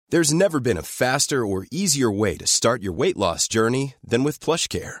There's never been a faster or easier way to start your weight loss journey than with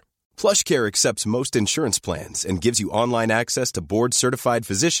PlushCare. PlushCare accepts most insurance plans and gives you online access to board-certified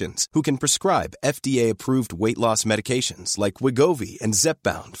physicians who can prescribe FDA-approved weight loss medications like Wegovy and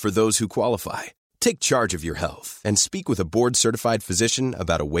Zepbound for those who qualify. Take charge of your health and speak with a board-certified physician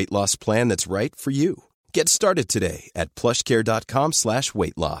about a weight loss plan that's right for you. Get started today at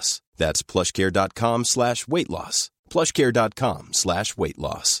plushcare.com/weight loss. That's plushcare.com/weight loss. plushcare.com/weight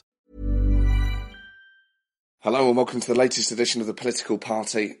loss. Hello and welcome to the latest edition of The Political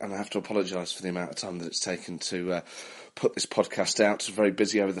Party, and I have to apologise for the amount of time that it's taken to put this podcast out. It's very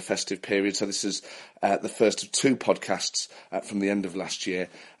busy over the festive period, so this is the first of two podcasts from the end of last year.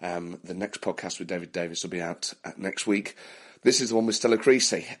 The next podcast with David Davis will be out next week. This is the one with Stella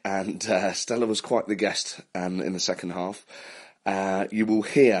Creasy, and Stella was quite the guest in the second half. You will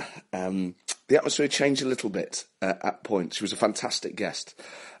hear the atmosphere change a little bit at points. She was a fantastic guest,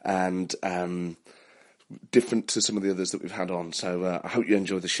 and different to some of the others that we've had on. So I hope you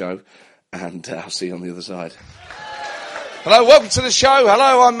enjoy the show, and I'll see you on the other side. Hello, welcome to the show.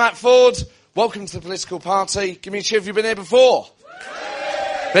 Hello, I'm Matt Ford. Welcome to the Political Party. Give me a cheer if you've been here before.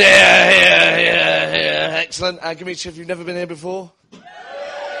 Yeah. Excellent. Give me a cheer if you've never been here before.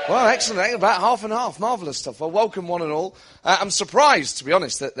 Well, excellent. About half and half. Marvellous stuff. Well, welcome one and all. I'm surprised, to be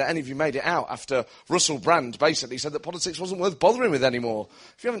honest, that any of you made it out after Russell Brand basically said that politics wasn't worth bothering with anymore.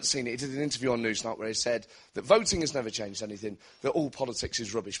 If you haven't seen it, he did an interview on Newsnight where he said that voting has never changed anything, that all politics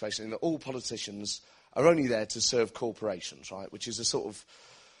is rubbish, basically, and that all politicians are only there to serve corporations, right, which is a sort of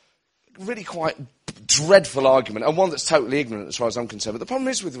really quite dreadful argument, and one that's totally ignorant as far as I'm concerned. But the problem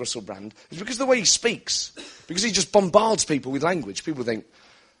is with Russell Brand is because of the way he speaks, because he just bombards people with language. People think,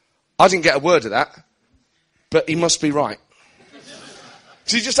 I didn't get a word of that, but he must be right.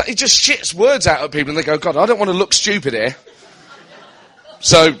 So he just shits words out at people and they go, God, I don't want to look stupid here.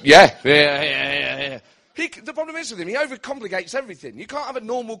 So, yeah. The problem is with him, he overcomplicates everything. You can't have a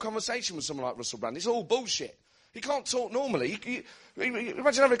normal conversation with someone like Russell Brand. It's all bullshit. He can't talk normally.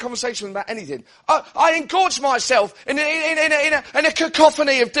 Imagine having a conversation with him about anything. I engorge myself in a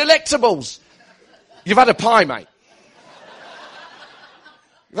cacophony of delectables. You've had a pie, mate.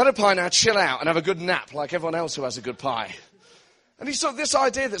 You've had a pie now, chill out and have a good nap like everyone else who has a good pie. And he's sort of this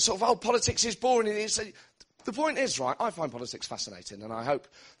idea that sort of, politics is boring. The point is, right, I find politics fascinating, and I hope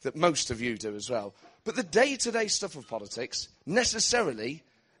that most of you do as well. But the day-to-day stuff of politics necessarily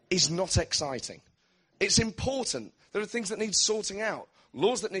is not exciting. It's important. There are things that need sorting out,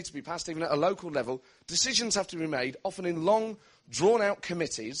 laws that need to be passed even at a local level, decisions have to be made, often in long, drawn-out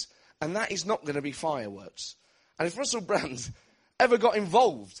committees, and that is not going to be fireworks. And if Russell Brand ever got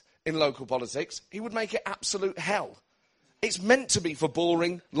involved in local politics, he would make it absolute hell. It's meant to be for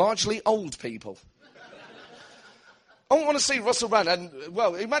boring, largely old people. I want to see Russell Brand, and,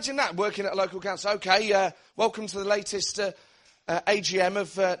 well, imagine that, working at a local council. OK, welcome to the latest AGM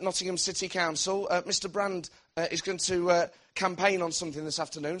of Nottingham City Council. Mr Brand is going to campaign on something this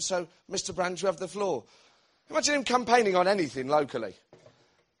afternoon, so, Mr Brand, you have the floor. Imagine him campaigning on anything locally.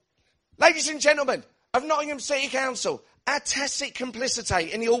 Ladies and gentlemen of Nottingham City Council, our tacit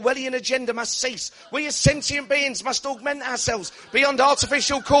complicity in the Orwellian agenda must cease. We as sentient beings must augment ourselves beyond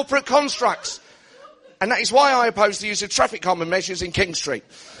artificial corporate constructs. And that is why I oppose the use of traffic calming measures in King Street.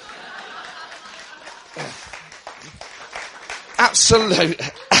 Absolute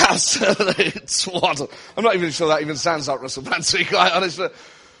twaddle. I'm not even sure that even sounds like Russell Brand, to be quite honest. But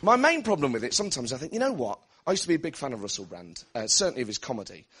my main problem with it, sometimes I think, you know what? I used to be a big fan of Russell Brand, certainly of his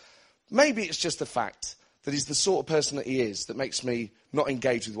comedy. Maybe it's just the fact that he's the sort of person that he is that makes me not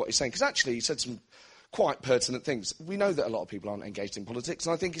engage with what he's saying. Because actually, he said some quite pertinent things. We know that a lot of people aren't engaged in politics,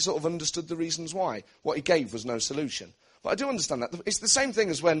 and I think he sort of understood the reasons why. What he gave was no solution. But I do understand that. It's the same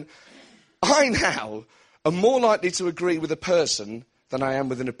thing as when I now am more likely to agree with a person than I am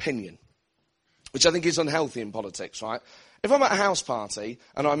with an opinion, which I think is unhealthy in politics, right? If I'm at a house party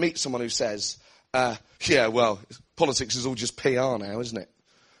and I meet someone who says, yeah, well, politics is all just PR now, isn't it?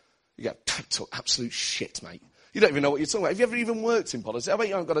 You go, talk absolute shit, mate. You don't even know what you're talking about. Have you ever even worked in politics? I bet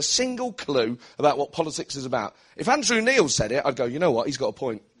you haven't got a single clue about what politics is about. If Andrew Neil said it, I'd go, you know what, he's got a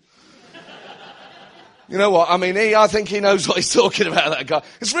point. You know what, I mean, I think he knows what he's talking about, that guy.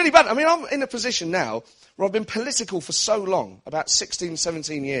 It's really bad. I mean, I'm in a position now where I've been political for so long, about 16,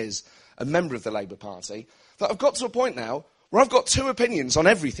 17 years, a member of the Labour Party, that I've got to a point now where I've got two opinions on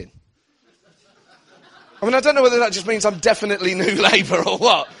everything. I mean, I don't know whether that just means I'm definitely New Labour or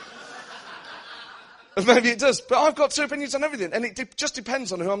what. Maybe it does, but I've got two opinions on everything, and it just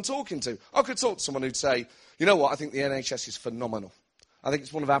depends on who I'm talking to. I could talk to someone who'd say, you know what, I think the NHS is phenomenal. I think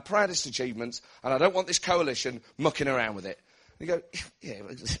it's one of our proudest achievements, and I don't want this coalition mucking around with it. You go, yeah,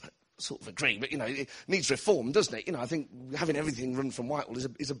 sort of agree, but, it needs reform, doesn't it? I think having everything run from Whitehall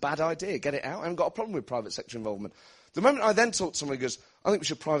is a bad idea. Get it out. I haven't got a problem with private sector involvement. The moment I then talk to someone who goes, I think we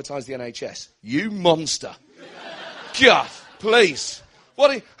should privatise the NHS. You monster. God, please.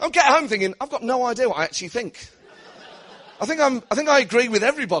 I'm getting home thinking, I've got no idea what I actually think. I think I agree with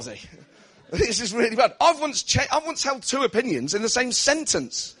everybody. This is really bad. I've once held two opinions in the same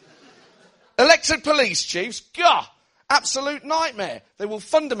sentence. Elected police chiefs, God. Absolute nightmare. They will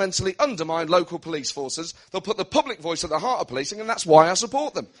fundamentally undermine local police forces. They'll put the public voice at the heart of policing, and that's why I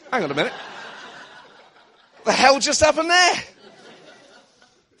support them. Hang on a minute. The hell just happened there?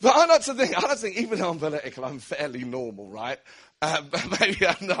 But I like to think, even though I'm political, I'm fairly normal, right? Maybe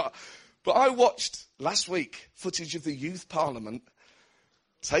I'm not. But I watched last week footage of the youth parliament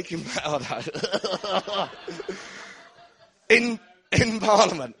taking in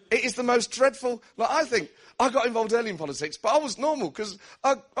Parliament. It is the most dreadful. I think I got involved early in politics, but I was normal because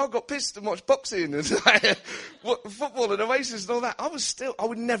I got pissed and watched boxing and football and Oasis and all that. I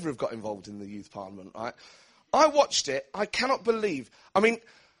would never have got involved in the youth parliament, right? I watched it. I cannot believe. I mean,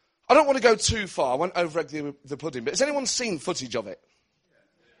 I don't want to go too far. I won't over-egg the pudding, but has anyone seen footage of it?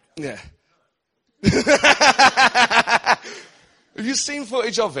 Yeah. Have you seen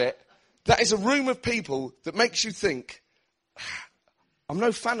footage of it? That is a room of people that makes you think, I'm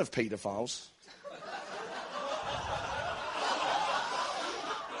no fan of paedophiles.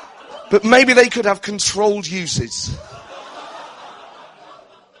 But maybe they could have controlled uses.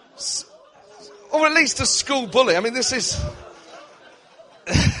 Or at least a school bully. I mean, this is...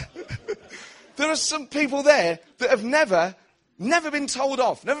 There are some people there that have never been told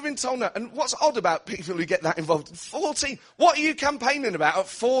off, never been told no. And what's odd about people who get that involved? 14. What are you campaigning about at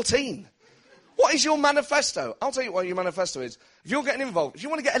 14? What is your manifesto? I'll tell you what your manifesto is. If you're getting involved, if you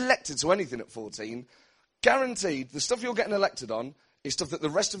want to get elected to anything at 14, guaranteed the stuff you're getting elected on is stuff that the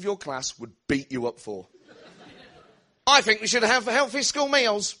rest of your class would beat you up for. I think we should have healthy school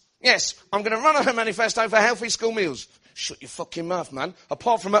meals. Yes, I'm going to run a manifesto for healthy school meals. Shut your fucking mouth, man.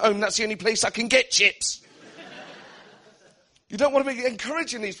 Apart from at home, that's the only place I can get chips. You don't want to be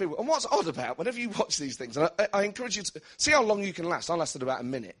encouraging these people. And what's odd about, whenever you watch these things, and I encourage you to see how long you can last. I lasted about a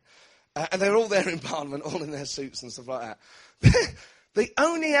minute. And they're all there in Parliament, all in their suits and stuff like that. The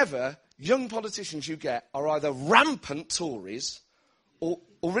only ever young politicians you get are either rampant Tories or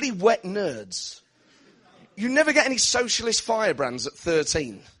really wet nerds. You never get any socialist firebrands at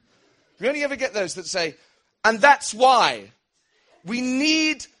 13. You only ever get those that say, and that's why we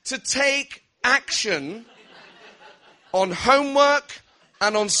need to take action on homework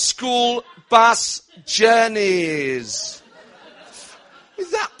and on school bus journeys.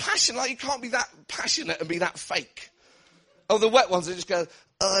 With that passion, you can't be that passionate and be that fake. Oh, the wet ones that just go,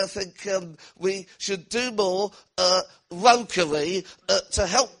 I think we should do more locally to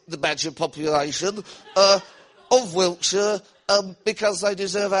help the badger population of Wiltshire because they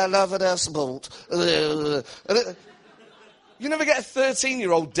deserve our love and our support. You never get a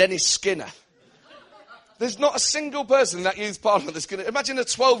 13-year-old Dennis Skinner. There's not a single person in that youth parliament that's going to... Imagine a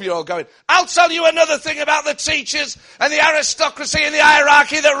 12-year-old going, I'll tell you another thing about the teachers and the aristocracy and the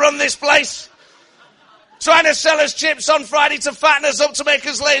hierarchy that run this place. Trying to sell us chips on Friday to fatten us up to make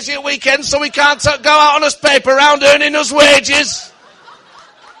us lazy at weekends so we can't go out on us paper round earning us wages.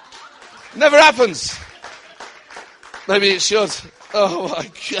 Never happens. Maybe it should. Oh,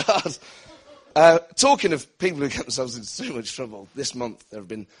 my God. Talking of people who get themselves into too much trouble, this month there have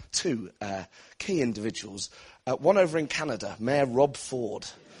been two key individuals. One over in Canada, Mayor Rob Ford.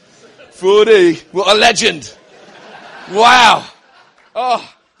 Fordy, what a legend. Wow.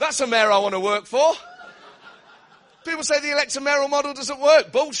 Oh, that's a mayor I want to work for. People say the elected mayoral model doesn't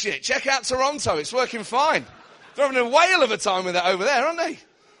work. Bullshit. Check out Toronto. It's working fine. They're having a whale of a time with that over there, aren't they?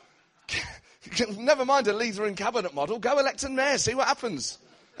 Never mind a leader in cabinet model. Go elect a mayor. See what happens.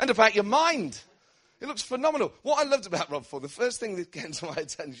 End up out your mind. It looks phenomenal. What I loved about Rob Ford, the first thing that came to my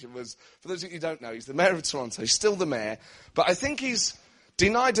attention was, for those of you who don't know, he's the mayor of Toronto. He's still the mayor. But I think he's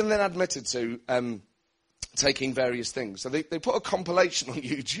denied and then admitted to taking various things. So they put a compilation on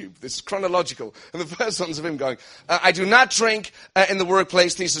YouTube. This is chronological. And the first one's of him going, I do not drink in the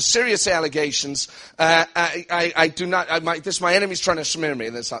workplace. These are serious allegations. I do not, my enemy's trying to smear me.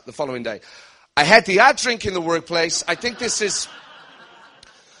 And that's like the following day. I had the odd drink in the workplace. I think this is...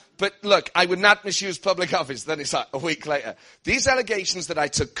 But look, I would not misuse public office. Then it's like a week later. These allegations that I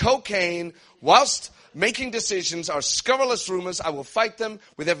took cocaine whilst making decisions are scurrilous rumors. I will fight them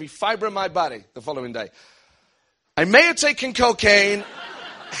with every fibre of my body. The following day. I may have taken cocaine.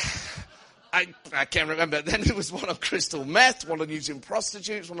 I can't remember. Then there was one on crystal meth, one on using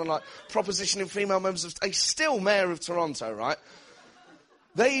prostitutes, one on propositioning female members of... He's still mayor of Toronto, right?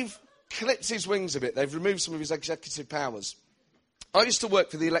 They've clipped his wings a bit. They've removed some of his executive powers. I used to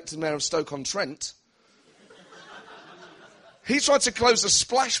work for the elected mayor of Stoke-on-Trent. He tried to close a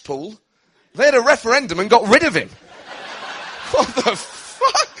splash pool. They had a referendum and got rid of him. What the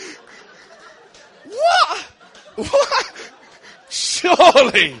fuck? What?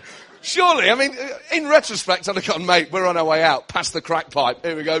 Surely. I mean, in retrospect, I'd have gone, mate, we're on our way out. Past the crack pipe.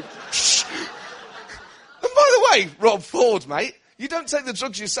 Here we go. And by the way, Rob Ford, mate, you don't take the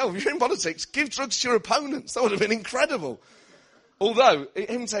drugs yourself. You're in politics. Give drugs to your opponents. That would have been incredible. Although,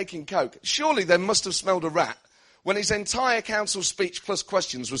 him taking coke, surely they must have smelled a rat when his entire council speech plus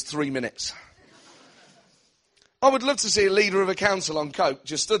questions was 3 minutes. I would love to see a leader of a council on coke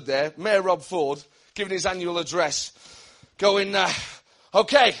just stood there, Mayor Rob Ford, giving his annual address, going,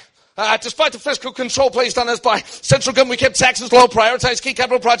 OK, despite the fiscal control placed on us by central government, we kept taxes low, prioritised key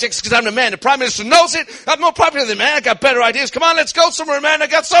capital projects because I'm the man. The Prime Minister knows it. I'm more popular than the man. I got better ideas. Come on, let's go somewhere, man. I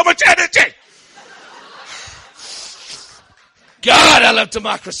got so much energy. God, I love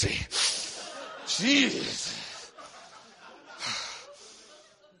democracy. Jeez.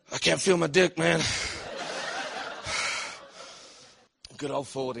 I can't feel my dick, man. Good old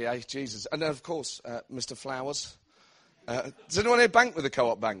 40, eh? Jesus. And then, of course, Mr. Flowers. Does anyone here bank with the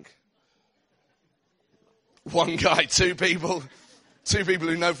Co-op Bank? One guy, two people. Two people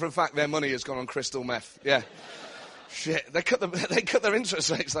who know for a fact their money has gone on crystal meth. Yeah. Shit. They cut their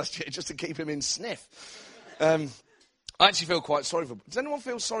interest rates last year just to keep him in sniff. I actually feel quite sorry for... Does anyone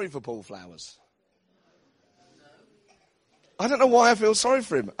feel sorry for Paul Flowers? I don't know why I feel sorry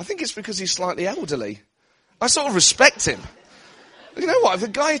for him. I think it's because he's slightly elderly. I sort of respect him. You know what? The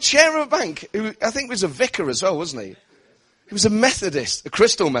guy, chair of a bank, who I think was a vicar as well, wasn't he? He was a Methodist, a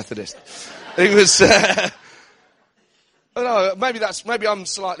Crystal Methodist. He was... I don't know, maybe I'm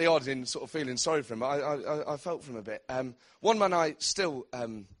slightly odd in sort of feeling sorry for him. I felt for him a bit. One man I still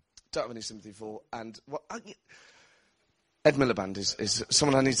don't have any sympathy for, and... Ed Miliband is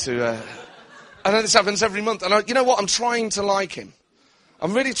someone I need to... I know this happens every month, and you know what? I'm trying to like him.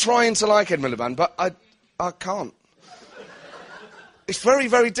 I'm really trying to like Ed Miliband, but I can't. It's very,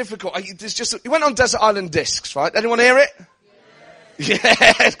 very difficult. He went on Desert Island Discs, right? Anyone hear it?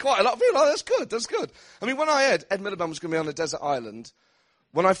 Yeah, quite a lot of people. Oh, that's good. I mean, when I heard Ed Miliband was going to be on a desert island,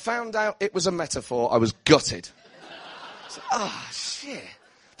 when I found out it was a metaphor, I was gutted. Shit.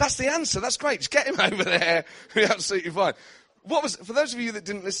 That's the answer. That's great. Just get him over there. He'll be absolutely fine. For those of you that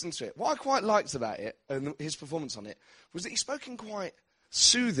didn't listen to it, what I quite liked about it, and his performance on it, was that he spoke in quite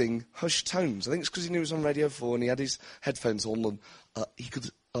soothing, hushed tones. I think it's because he knew he was on Radio 4 and he had his headphones on and he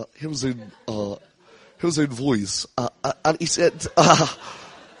could hear his own voice. And he said,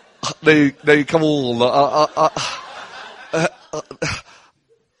 no, come on.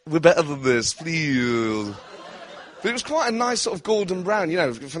 We're better than this, please. But it was quite a nice sort of Gordon Brown, you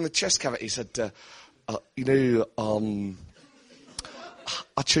know, from the chest cavity. He said, I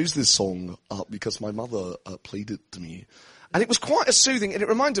chose this song because my mother played it to me. And it was quite a soothing, and it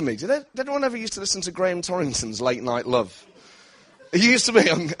reminded me, did anyone ever used to listen to Graham Torrington's Late Night Love? He used to be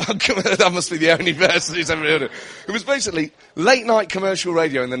on that must be the only person who's ever heard it. It was basically late night commercial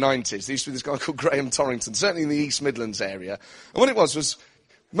radio in the 90s. There used to be this guy called Graham Torrington, certainly in the East Midlands area. And what it was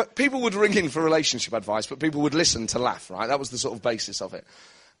people would ring in for relationship advice, but people would listen to laugh, right? That was the sort of basis of it.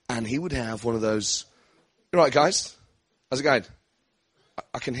 And he would have one of those, right, guys, how's it going?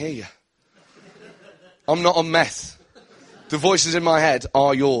 I can hear you. I'm not on meth. The voices in my head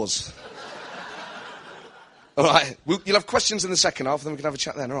are yours. All right, you'll have questions in the second half, then we can have a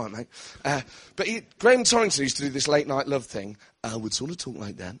chat then. All right, mate. But Graham Torrington used to do this late night love thing. Would sort of talk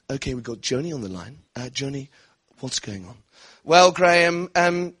like that. Okay, we've got Joni on the line. Joni, what's going on? Well, Graham,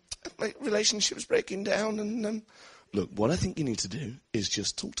 my relationship's breaking down, and look, what I think you need to do is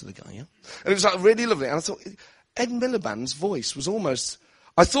just talk to the guy, yeah? And it was like really lovely. And I thought Ed Miliband's voice was almost...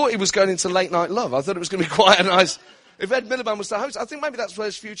 I thought he was going into late night love. I thought it was going to be quite a nice... If Ed Miliband was the host, I think maybe that's where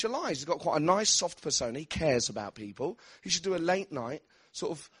his future lies. He's got quite a nice, soft persona. He cares about people. He should do a late night,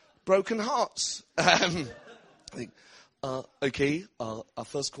 sort of, broken hearts. I think, okay, our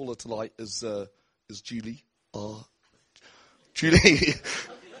first caller tonight is Julie. Julie,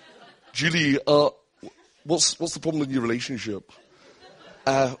 what's the problem in your relationship?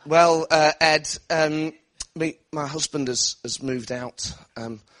 Well, Ed, my husband has moved out.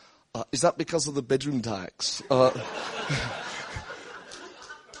 Is that because of the bedroom tax?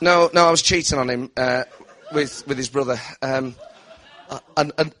 No, I was cheating on him with his brother. And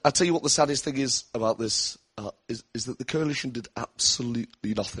I'll tell you what the saddest thing is about this is that the coalition did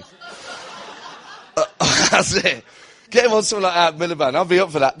absolutely nothing. That's it. Get him on something like Ed Miliband. I'll be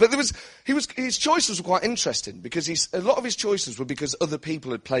up for that. But his choices were quite interesting because a lot of his choices were because other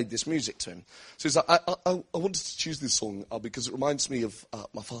people had played this music to him. So he's like, I wanted to choose this song because it reminds me of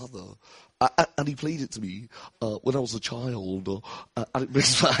my father. And he played it to me when I was a child, and it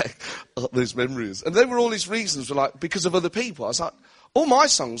brings back those memories. And they were all his reasons were like, because of other people. I was like, all my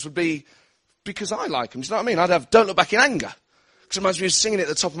songs would be because I like them. Do you know what I mean? I'd have Don't Look Back in Anger, because it reminds me of singing it at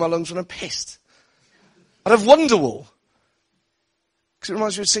the top of my lungs when I'm pissed. I'd have Wonderwall, because it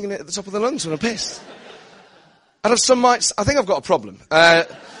reminds me of singing it at the top of the lungs when I'm pissed. I'd have Some Might... I think I've got a problem.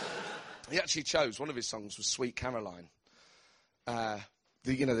 He actually chose, one of his songs was Sweet Caroline.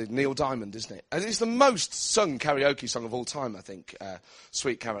 The Neil Diamond, isn't it? And it's the most sung karaoke song of all time, I think,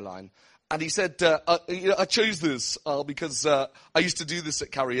 Sweet Caroline. And he said, I chose this because I used to do this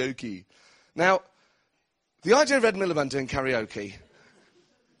at karaoke. Now, the idea of Ed Miliband doing karaoke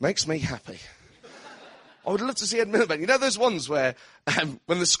makes me happy. I would love to see Ed Miliband. You know those ones where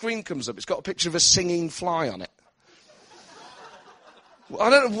when the screen comes up, it's got a picture of a singing fly on it? I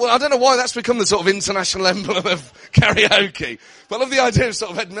don't know why that's become the sort of international emblem of karaoke. But I love the idea of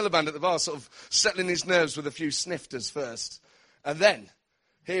sort of Ed Miliband at the bar sort of settling his nerves with a few snifters first. And then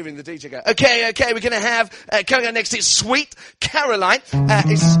hearing the DJ go, okay, we're going to have, coming up next, it's Sweet Caroline.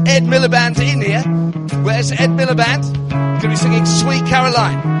 It's Ed Miliband in here. Where's Ed Miliband? Going to be singing Sweet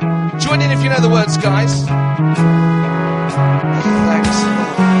Caroline. Join in if you know the words, guys. Thanks.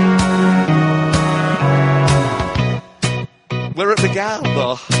 We're at the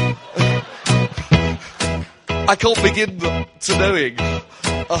gather. I can't begin to knowing.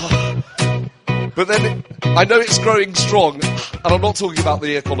 But then I know it's growing strong, and I'm not talking about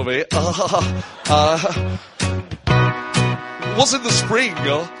the economy. It was in the spring,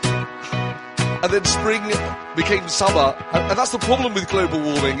 and then spring became summer, and that's the problem with global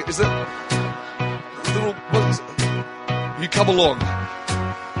warming, is that you come along.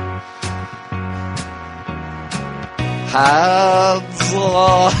 Hands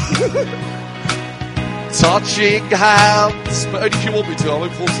on. Touching hands. But only if you want me to. I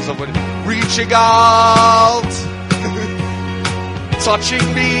won't force myself. Reaching out. Touching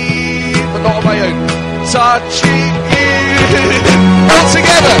me. But not on my own. Touching you. All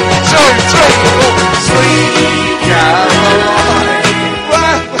together. 2, 3, 4. Sweet Caroline.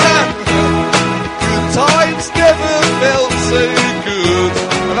 Good times never felt so good.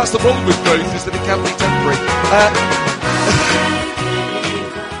 And that's the problem with growth, is that it can be temporary.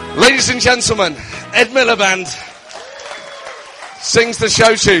 Ladies and gentlemen, Ed Miliband sings the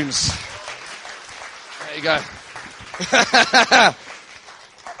show tunes. There you go.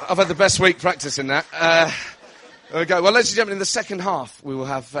 I've had the best week practicing that. There we go. Well, ladies and gentlemen, in the second half, we will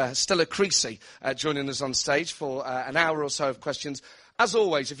have Stella Creasy joining us on stage for an hour or so of questions. As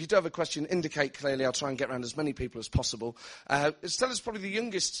always, if you do have a question, indicate clearly. I'll try and get around as many people as possible. Stella's probably the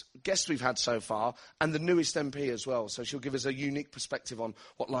youngest guest we've had so far, and the newest MP as well. So she'll give us a unique perspective on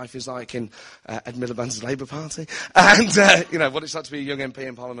what life is like in Ed Miliband's Labour Party, and what it's like to be a young MP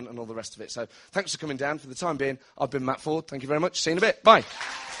in Parliament and all the rest of it. So thanks for coming down. For the time being, I've been Matt Ford. Thank you very much. See you in a bit. Bye.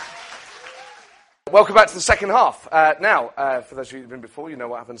 Welcome back to the second half. Now, for those of you who've been before, you know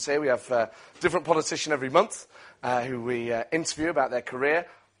what happens here. We have a different politician every month who we interview about their career.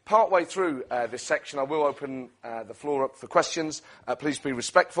 Partway through this section, I will open the floor up for questions. Please be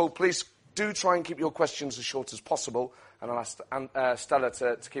respectful. Please do try and keep your questions as short as possible. And I'll ask Stella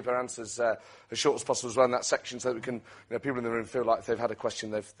to keep her answers as short as possible as well in that section, so that we can, people in the room feel like if they've had a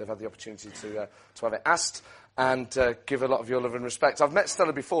question, they've had the opportunity to have it asked. And give a lot of your love and respect. I've met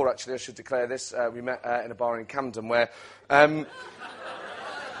Stella before, actually, I should declare this. We met in a bar in Camden where... no,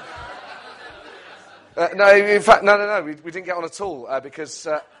 in fact, no, we didn't get on at all because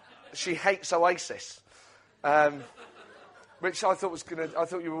she hates Oasis. Which I thought I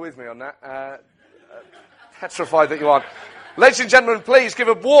thought you were with me on that. Petrified that you aren't. Ladies and gentlemen, please give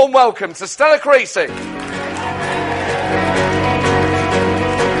a warm welcome to Stella Creasy.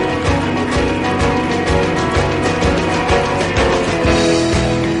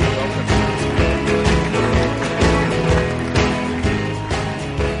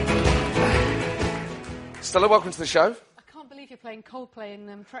 Stella, welcome to the show. I can't believe you're playing Coldplay in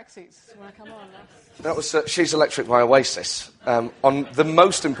tracksuits when I come on. That was She's Electric by Oasis, on the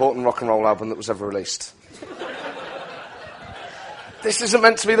most important rock and roll album that was ever released. This isn't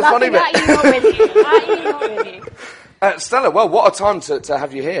meant to be the funny bit. At you, not with you. At you, not with you. Stella, well, what a time to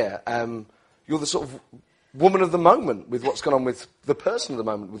have you here. You're the sort of woman of the moment with what's gone on with the person of the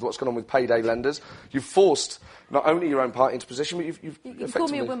moment, with what's gone on with payday lenders. You've forced not only your own party into position, but you've You can call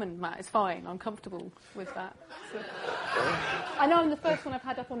me a woman, Matt. It's fine. I'm comfortable with that. So, I know I'm the first one I've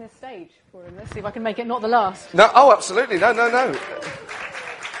had up on this stage for him. Let's see if I can make it not the last. No, oh, absolutely. No.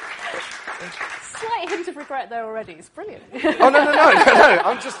 Slight hint of regret there already. It's brilliant. Oh, no.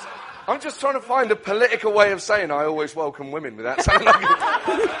 I'm just trying to find a political way of saying I always welcome women without sounding like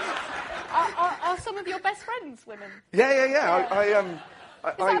Are some of your best friends women? Yeah. Is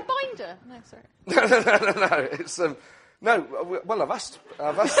that a binder? No, sorry. No. It's well, I've asked.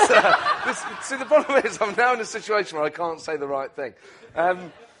 See, the problem is I'm now in a situation where I can't say the right thing.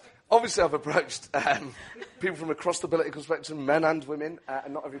 Obviously, I've approached people from across the political spectrum, men and women,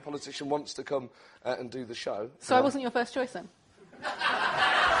 and not every politician wants to come and do the show. So I wasn't your first choice then?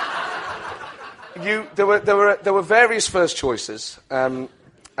 There were various first choices, and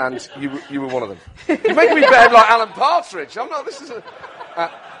you were one of them. You're making me behave like Alan Partridge. I'm not. This is a.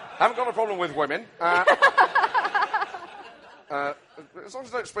 Haven't got a problem with women. As long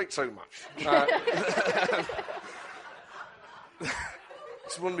as I don't speak too much.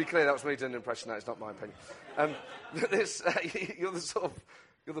 Just want to be clear, that was me doing an impression. That is not my opinion.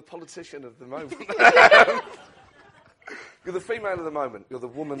 You're the politician of the moment. You're the female of the moment. You're the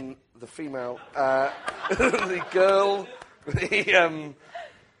woman, the female, the girl, the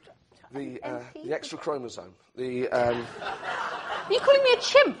extra chromosome. Are you calling me a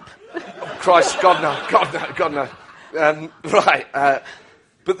chimp? Christ, God no. Right.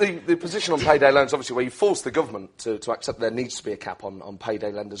 But the position on payday loans, obviously, where you force the government to accept there needs to be a cap on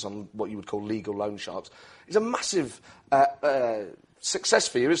payday lenders, on what you would call legal loan sharks, is a massive success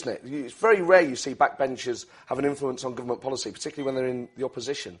for you, isn't it? It's very rare you see backbenchers have an influence on government policy, particularly when they're in the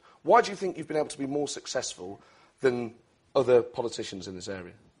opposition. Why do you think you've been able to be more successful than other politicians in this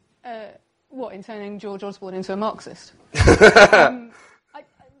area? What, in turning George Osborne into a Marxist?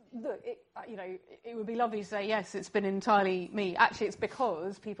 Look, it would be lovely to say, yes, it's been entirely me. Actually, it's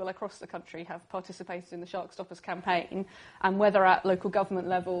because people across the country have participated in the Shark Stoppers campaign, and whether at local government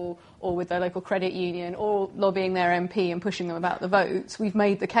level or with their local credit union or lobbying their MP and pushing them about the votes, we've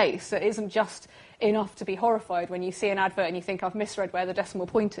made the case that it isn't just enough to be horrified when you see an advert and you think, I've misread where the decimal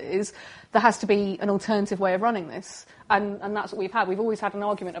point is. There has to be an alternative way of running this. And that's what we've had. We've always had an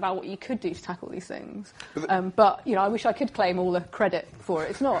argument about what you could do to tackle these things. But I wish I could claim all the credit for it.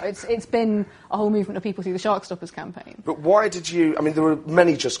 It's not. It's been a whole movement of people through the Shark Stoppers campaign. But why did you... I mean, there were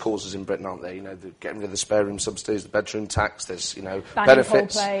many just causes in Britain, aren't there? Getting rid of the spare room subsidies, the bedroom tax, there's,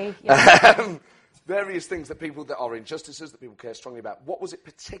 benefits. Banning Coldplay. Various things that are injustices that people care strongly about. What was it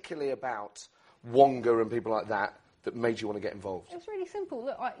particularly about Wonga and people like that made you want to get involved? It's really simple.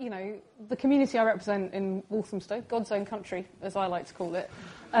 Look, the community I represent in Walthamstow, God's own country, as I like to call it,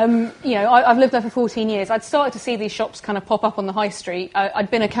 I've lived there for 14 years. I'd started to see these shops kind of pop up on the high street.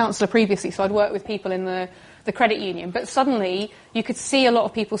 I'd been a councillor previously, so I'd worked with people in the credit union. But suddenly, you could see a lot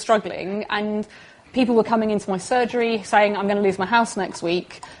of people struggling, and people were coming into my surgery saying, I'm going to lose my house next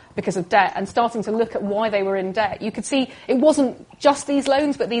week because of debt, and starting to look at why they were in debt. You could see it wasn't just these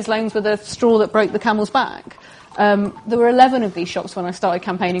loans, but these loans were the straw that broke the camel's back. There were 11 of these shops when I started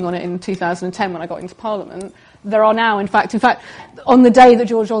campaigning on it in 2010 when I got into Parliament. There are now, in fact, on the day that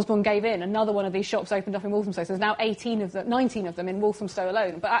George Osborne gave in, another one of these shops opened up in Walthamstow. So there's now 19 of them in Walthamstow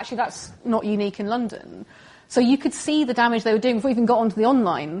alone. But actually that's not unique in London. So you could see the damage they were doing before we even got onto the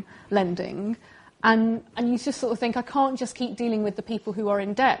online lending. And you just sort of think, I can't just keep dealing with the people who are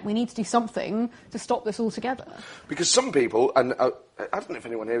in debt. We need to do something to stop this altogether. Because some people, and I don't know if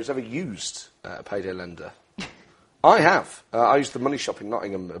anyone here has ever used a payday lender. I have. I used the money shop in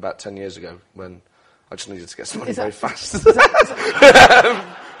Nottingham about 10 years ago when I just needed to get some money very fast. That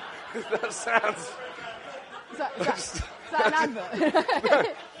sounds... Is that an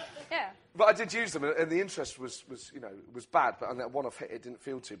advert? Yeah. But I did use them, and the interest was bad. But on that one-off hit, it didn't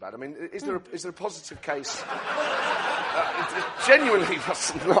feel too bad. I mean, is there a positive case? It genuinely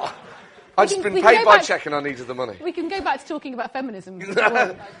was not. I'd just been paid by cheque, and I needed the money. We can go back to talking about feminism.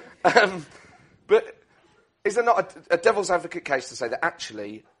 But is there not a devil's advocate case to say that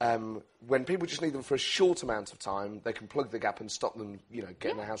actually, when people just need them for a short amount of time, they can plug the gap and stop them,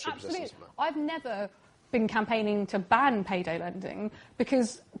 getting their house repossessed? I've never been campaigning to ban payday lending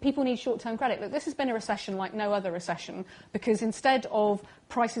because people need short-term credit. Look, this has been a recession like no other recession because instead of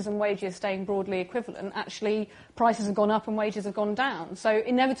prices and wages staying broadly equivalent, actually prices have gone up and wages have gone down. So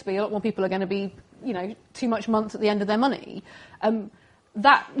inevitably, a lot more people are going to be, too much month at the end of their money.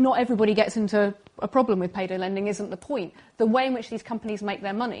 that not everybody gets into a problem with payday lending isn't the point. The way in which these companies make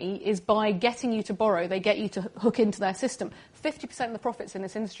their money is by getting you to borrow. They get you to hook into their system. 50% of the profits in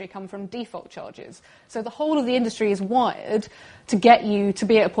this industry come from default charges. So the whole of the industry is wired to get you to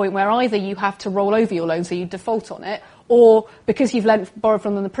be at a point where either you have to roll over your loan, so you default on it, or because you've borrowed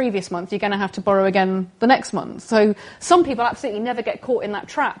from them the previous month, you're going to have to borrow again the next month. So some people absolutely never get caught in that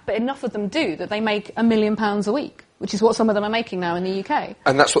trap, but enough of them do that they make £1 million a week, which is what some of them are making now in the UK.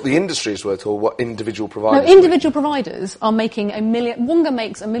 And that's what the industry is worth, or what individual providers? No, individual providers are making £1 million. Wonga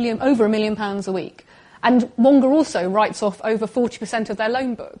makes over £1 million a week. And Wonga also writes off over 40% of their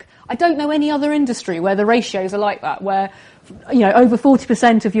loan book. I don't know any other industry where the ratios are like that, where over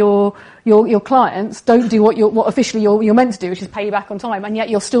 40% of your clients don't do what officially you're meant to do, which is pay you back on time, and yet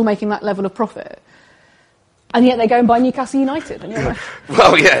you're still making that level of profit. And yet they go and buy Newcastle United. And you're like,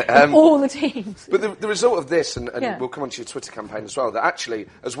 well, yeah. All the teams. But the result of this, and we'll come on to your Twitter campaign as well, that actually,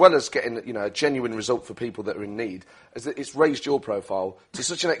 as well as getting a genuine result for people that are in need, is that it's raised your profile to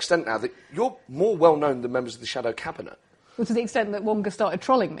such an extent now that you're more well-known than members of the Shadow Cabinet. Well, to the extent that Wonga started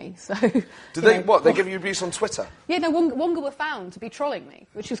trolling me. So, Did they, what, they give you abuse on Twitter? Yeah, no, Wonga were found to be trolling me,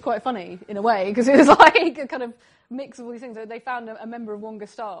 which was quite funny in a way, because it was like a kind of mix of all these things. They found a member of Wonga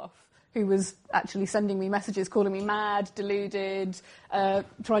staff who was actually sending me messages, calling me mad, deluded,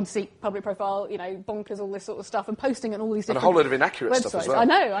 trying to seek public profile, bonkers, all this sort of stuff, and posting it on all these different And a whole lot of inaccurate websites. Stuff as well. I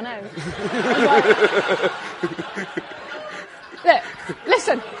know. Look,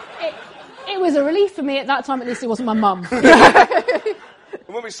 listen, it was a relief for me at that time, at least it wasn't my mum. And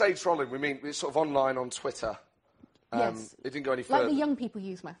when we say trolling, we mean it's sort of online on Twitter. Yes. It didn't go any further. Like the young people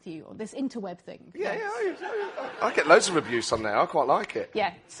use, Matthew, or this interweb thing. Yeah, I get loads of abuse on there. I quite like it.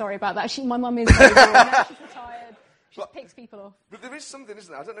 Yeah, sorry about that. My mum is very boring. Now she's retired. She just picks people off. But there is something, isn't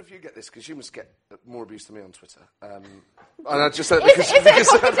there? I don't know if you get this, because you must get more abuse than me on Twitter. And I just said because is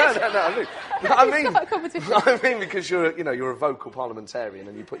it a competition? I mean because you're a vocal parliamentarian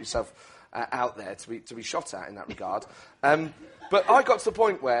and you put yourself out there to be shot at in that regard. But I got to the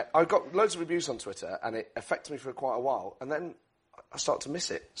point where I got loads of abuse on Twitter, and it affected me for quite a while, and then I started to miss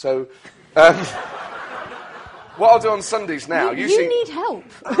it. So, what I'll do on Sundays now... You need help.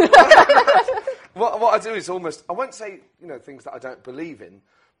 What I do is almost... I won't say, things that I don't believe in,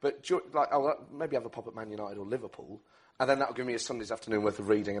 but I'll maybe have a pop at Man United or Liverpool, and then that'll give me a Sunday's afternoon worth of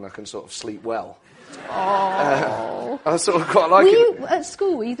reading, and I can sort of sleep well. Oh. I sort of quite like it. At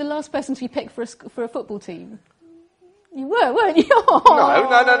school, were you the last person to be picked for a football team? You were, weren't you? No.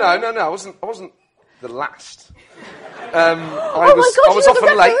 I wasn't the last. I was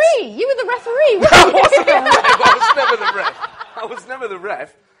often late. You were the referee. I was never the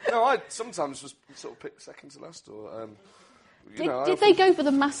ref. No, I sometimes was sort of picked second to last. Or did they go for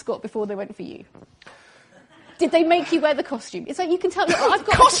the mascot before they went for you? Did they make you wear the costume? It's like you can tell me. I've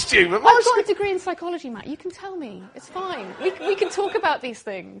got costume. I've got a degree in psychology, Matt. You can tell me. It's fine. We can talk about these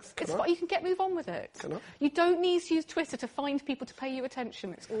things. It's fine. You can move on with it. Can I? You don't need to use Twitter to find people to pay you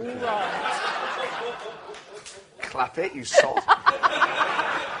attention. It's all right. Clap it, you sod.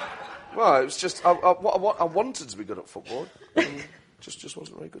 Well, it was just I wanted to be good at football. Just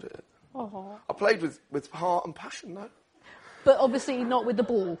wasn't very good at it. Aww. I played with heart and passion, though. But obviously not with the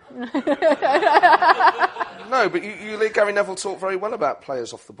ball. No, but Gary Neville talked very well about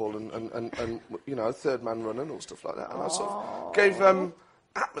players off the ball and third man run and all stuff like that. And I sort of gave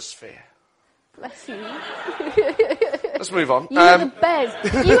atmosphere. Bless you. Let's move on. You were the Bez.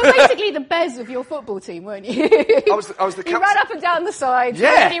 You were basically the Bez of your football team, weren't you? I was the captain. You ran up and down the side.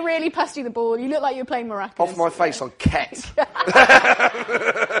 Yeah. Nobody really passed you the ball. You looked like you were playing maracas. Off my face on Ket.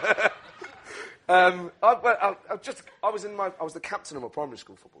 I was the captain of my primary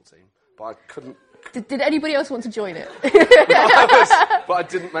school football team, but I couldn't. Did anybody else want to join it? But I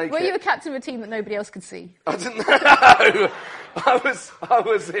didn't make it. Were you a captain of a team that nobody else could see? I didn't know.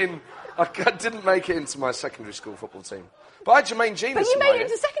 I didn't make it into my secondary school football team. But I had Jermaine Genius. But you made it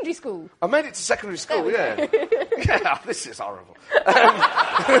into secondary school. I made it to secondary school, yeah. Yeah, this is horrible.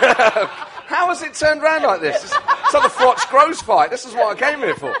 How has it turned around like this? It's like the Froch Groves fight. This is what I came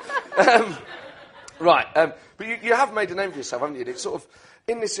here for. Right, but you have made a name for yourself, haven't you? It's sort of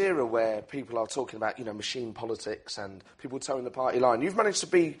in this era where people are talking about, machine politics and people towing the party line. You've managed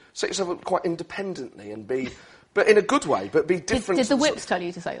to set yourself up quite independently and be, but in a good way, but be different. Did the whips tell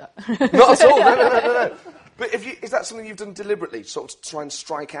you to say that? Not at all. No. But is that something you've done deliberately, sort of to try and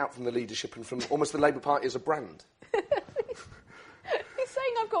strike out from the leadership and from almost the Labour Party as a brand? You're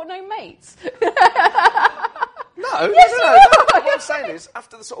saying I've got no mates. No. Yes, No. What I'm saying is,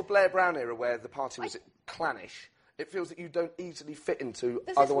 after the sort of Blair Brown era where the party was clannish, it feels that you don't easily fit into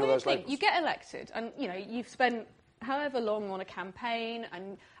either one of those labels. You get elected, and you've spent however long on a campaign,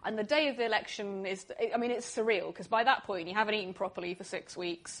 and the day of the election is, I mean, it's surreal, because by that point you haven't eaten properly for 6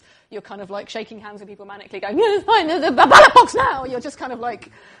 weeks, you're kind of like shaking hands with people manically going, yeah, fine, the ballot box now, you're just kind of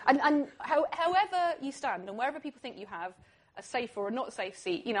like, and however you stand, and wherever people think you have a safe or a not safe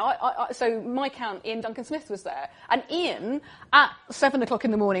seat, you know, so my count, Ian Duncan Smith was there, and Ian, at 7 o'clock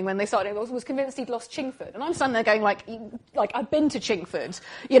in the morning when they started, was convinced he'd lost Chingford, and I'm standing there going like I've been to Chingford,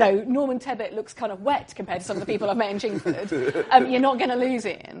 you know, Norman Tebbit looks kind of wet compared to some of the people I've met in Chingford. You're not going to lose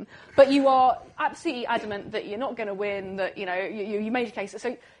Ian, but you are absolutely adamant that you're not going to win, that, you know, you made your case,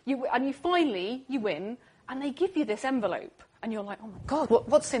 so you finally win, and they give you this envelope, and you're like, oh my God,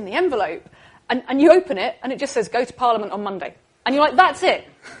 what's in the envelope? And you open it, and it just says, go to Parliament on Monday. And you're like, that's it.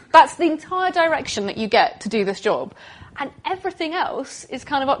 That's the entire direction that you get to do this job. And everything else is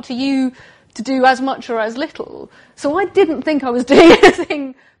kind of up to you to do as much or as little. So I didn't think I was doing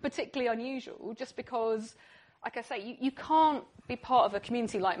anything particularly unusual, just because, like I say, you can't be part of a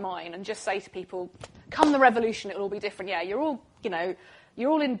community like mine and just say to people, come the revolution, it'll all be different. Yeah, you're all, you know, you're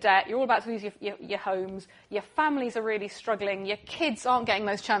all in debt, you're all about to lose your homes, your families are really struggling, your kids aren't getting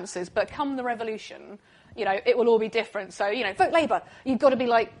those chances, but come the revolution, you know, it will all be different. So, you know, vote Labour. You've got to be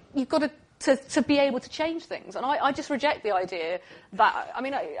like, you've got to be able to change things. And I just reject the idea that, I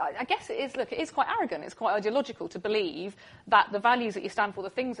mean, I guess it is, look, it is quite arrogant, it's quite ideological to believe that the values that you stand for, the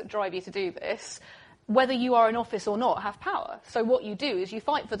things that drive you to do this, whether you are in office or not, have power. So what you do is you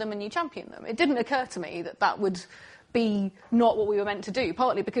fight for them and you champion them. It didn't occur to me that would be not what we were meant to do,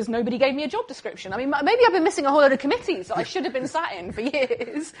 partly because nobody gave me a job description. I mean, maybe I've been missing a whole load of committees that I should have been sat in for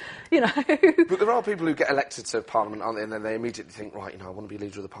years, you know. But there are people who get elected to Parliament, aren't they, and then they immediately think, right, you know, I want to be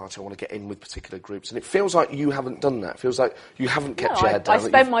leader of the party, I want to get in with particular groups. And it feels like you haven't done that. It feels like you haven't kept your head down. I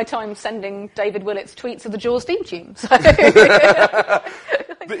spent my time sending David Willett's tweets of the Jaws theme tune. So. But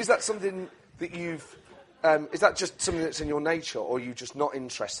is that something that you've... is that just something that's in your nature, or are you just not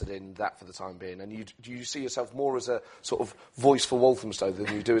interested in that for the time being? And do you see yourself more as a sort of voice for Walthamstow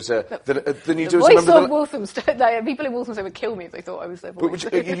than you do as a than you do as a member of Walthamstow? People in Walthamstow would kill me if they thought I was their voice.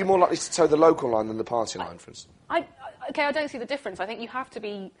 But are you more likely to toe the local line than the party line, for instance? I don't see the difference. I think you have to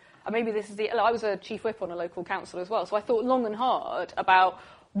be. Maybe this is I was a chief whip on a local council as well, so I thought long and hard about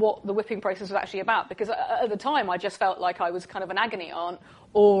what the whipping process was actually about, because at the time I just felt like I was kind of an agony aunt,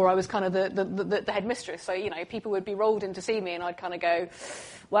 or I was kind of the headmistress. So, you know, people would be rolled in to see me and I'd kind of go,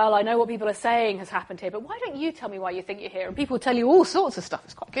 well, I know what people are saying has happened here, but why don't you tell me why you think you're here? And people would tell you all sorts of stuff.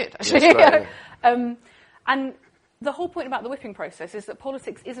 It's quite good, actually. Yes, right. And the whole point about the whipping process is that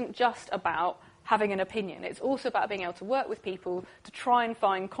politics isn't just about having an opinion. It's also about being able to work with people to try and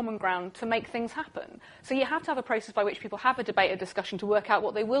find common ground to make things happen. So you have to have a process by which people have a debate, a discussion to work out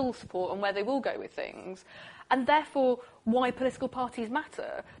what they will support and where they will go with things. And therefore, why political parties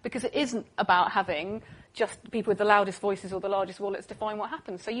matter. Because it isn't about having just people with the loudest voices or the largest wallets define what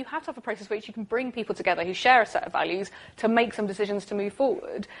happens. So you have to have a process where you can bring people together who share a set of values to make some decisions to move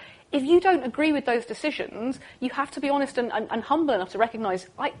forward. If you don't agree with those decisions, you have to be honest and humble enough to recognise,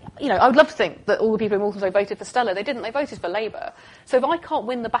 I would love to think that all the people in Walthamstow voted for Stella. They didn't. They voted for Labour. So if I can't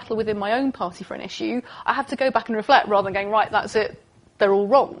win the battle within my own party for an issue, I have to go back and reflect rather than going, right, that's it, they're all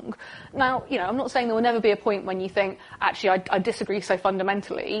wrong. Now, you know, I'm not saying there will never be a point when you think, actually, I disagree so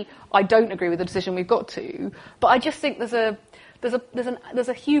fundamentally, I don't agree with the decision we've got to. But I just think there's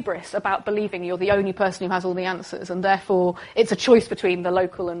a hubris about believing you're the only person who has all the answers, and therefore it's a choice between the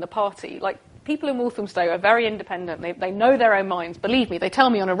local and the party. Like, people in Walthamstow are very independent. They know their own minds. Believe me, they tell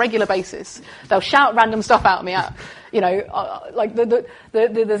me on a regular basis. They'll shout random stuff at me. Like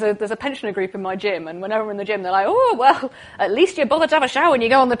there's a pensioner group in my gym, and whenever I'm in the gym, they're like, "Oh, well, at least you bother to have a shower when you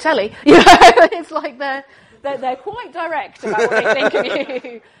go on the telly." You know, it's like they're quite direct about what they think of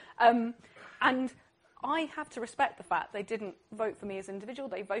you. And I have to respect the fact they didn't vote for me as an individual.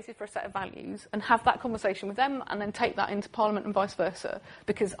 They voted for a set of values, and have that conversation with them and then take that into Parliament and vice versa.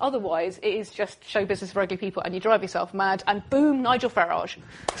 Because otherwise it is just show business for ugly people and you drive yourself mad and boom, Nigel Farage.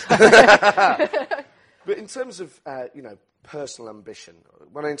 But in terms of, personal ambition,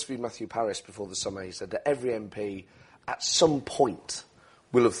 when I interviewed Matthew Parris before the summer, he said that every MP at some point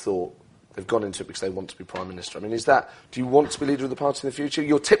will have thought they've gone into it because they want to be Prime Minister. I mean, do you want to be leader of the party in the future?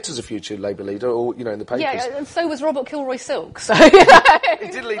 You're tipped as a future Labour leader, or, in the papers. Yeah, and so was Robert Kilroy Silk, so... He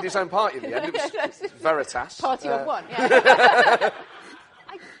did lead his own party in the end. It was Veritas. Party of one, yeah.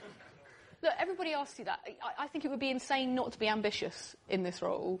 Look, everybody asks you that. I think it would be insane not to be ambitious in this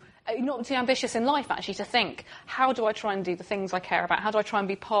role. Not to be ambitious in life, actually, to think, how do I try and do the things I care about? How do I try and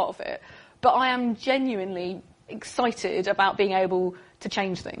be part of it? But I am genuinely excited about being able to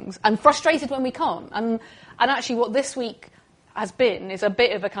change things, and frustrated when we can't. And actually what this week is a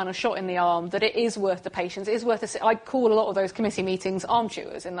bit of a kind of shot in the arm, that it is worth the patience, it is worth I call a lot of those committee meetings arm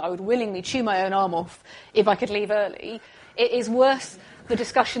chewers, and I would willingly chew my own arm off if I could leave early. It is worth the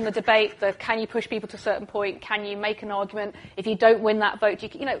discussion, the debate, can you push people to a certain point, can you make an argument, if you don't win that vote,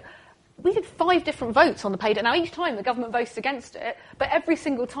 we did 5 different votes on the pay debt. Now, each time the government voted against it, but every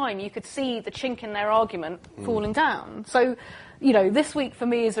single time you could see the chink in their argument falling down. So, this week for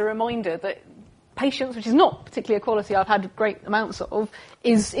me is a reminder that patience, which is not particularly a quality I've had great amounts of,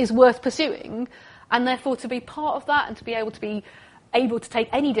 is worth pursuing, and therefore to be part of that and to be able to take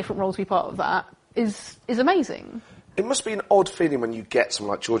any different role to be part of that is amazing. It must be an odd feeling when you get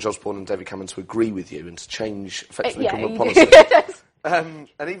someone like George Osborne and David Cameron to agree with you and to change effectively government policy. And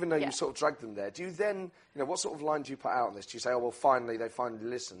even though you sort of dragged them there, do you then, what sort of line do you put out on this? Do you say, oh, well, they finally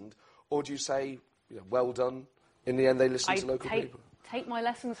listened? Or do you say, well done, in the end they listened to local people? Take my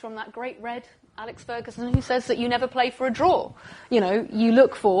lessons from that great Red, Alex Ferguson, who says that you never play for a draw. You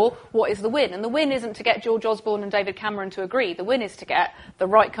look for what is the win. And the win isn't to get George Osborne and David Cameron to agree. The win is to get the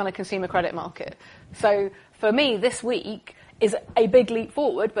right kind of consumer credit market. So for me, this week is a big leap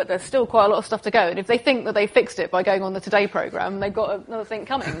forward, but there's still quite a lot of stuff to go. And if they think that they fixed it by going on the Today programme, they've got another thing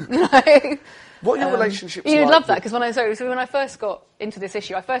coming. What are your relationships like? You'd love that, because when I first got into this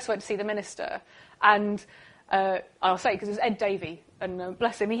issue, I first went to see the minister, and I'll say, because it was Ed Davey, and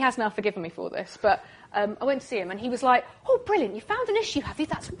bless him, he has now forgiven me for this, but I went to see him, and he was like, oh, brilliant, you found an issue, have you?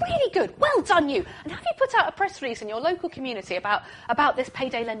 That's really good, well done you. And have you put out a press release in your local community about this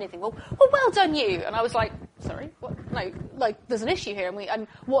payday lending thing? Well, well done you. And I was like, sorry, what? No, there's an issue here, and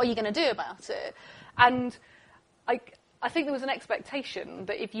what are you going to do about it? And I think there was an expectation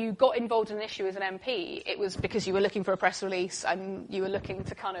that if you got involved in an issue as an MP, it was because you were looking for a press release and you were looking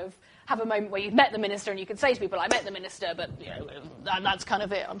to kind of have a moment where you'd met the minister and you could say to people, I met the minister, but that's kind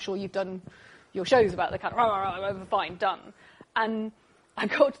of it. I'm sure you've done your shows about the kind of, fine, done. And I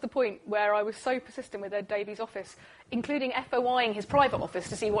got to the point where I was so persistent with Ed Davies' office, including FOIing his private office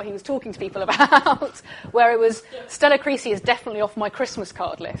to see what he was talking to people about, where it was, Stella Creasy is definitely off my Christmas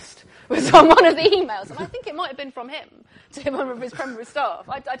card list, was on one of the emails. And I think it might have been from him to a member of his primary staff.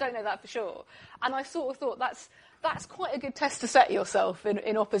 I don't know that for sure. And I sort of thought that's quite a good test to set yourself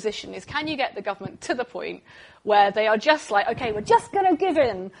in opposition, is can you get the government to the point where they are just like, OK, we're just going to give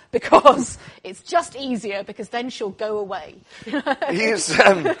in because it's just easier, because then she'll go away.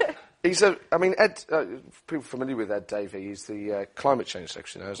 Ed, people familiar with Ed Davey, he's the climate change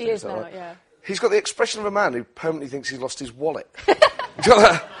secretary now, isn't he? He is now, right? Yeah. He's got the expression of a man who permanently thinks he's lost his wallet.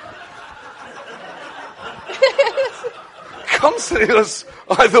 Constantly was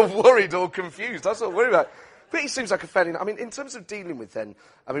either worried or confused. That's what I worry about. But he seems like a fairly... in terms of dealing with then...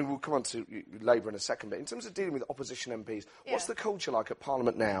 we'll come on to Labour in a second, but in terms of dealing with opposition MPs, what's the culture like at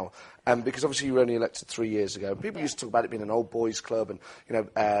Parliament now? Because obviously you were only elected 3 years ago. People used to talk about it being an old boys' club, and,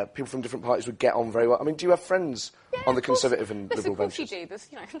 people from different parties would get on very well. Do you have friends on the Conservative and Liberal benches? Of course you do.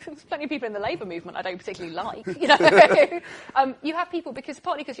 There's plenty of people in the Labour movement I don't particularly like. You have people,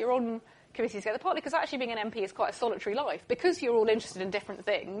 partly because you're on committees together, partly because actually being an MP is quite a solitary life, because you're all interested in different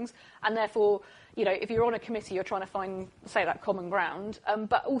things, and therefore... if you're on a committee, you're trying to find, say, that common ground,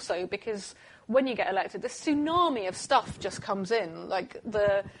 but also because when you get elected, this tsunami of stuff just comes in, like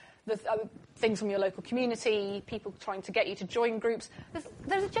the things from your local community, people trying to get you to join groups.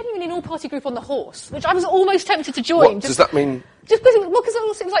 There's genuinely an all-party group on the horse, which I was almost tempted to join. What does that mean? Just because it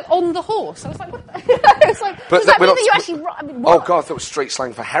all seems like on the horse. I was like, what? It's like, does that mean that you actually... Oh, God, I thought it was street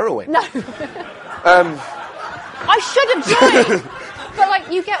slang for heroin. No. I should have joined.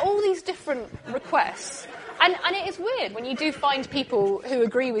 But, you get all these different requests. And it is weird when you do find people who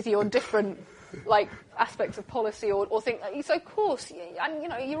agree with you on different, aspects of policy or think... So, of course,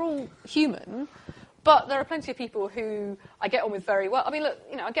 and, you're all human. But there are plenty of people who I get on with very well.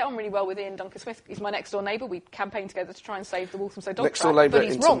 I get on really well with Ian Duncan-Smith. He's my next-door neighbour. We campaigned together to try and save the Walthamstow dog next-door track. neighbour But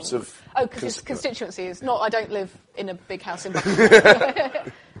he's in wrong. Terms of... Oh, because his constituency is not... I don't live in a big house in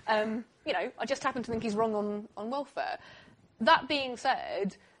Buckingham. I just happen to think he's wrong on welfare. That being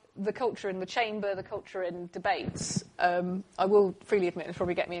said, the culture in the chamber, the culture in debates, I will freely admit this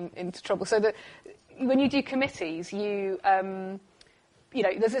probably get me into trouble. So that when you do committees, there's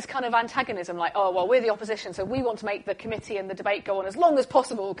this kind of antagonism, like, oh, well, we're the opposition, so we want to make the committee and the debate go on as long as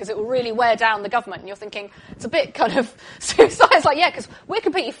possible because it will really wear down the government. And you're thinking, it's a bit kind of suicide. It's like, yeah, because we're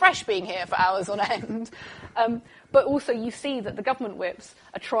completely fresh being here for hours on end. But also you see that the government whips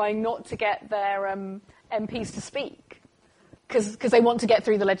are trying not to get their MPs to speak. Because they want to get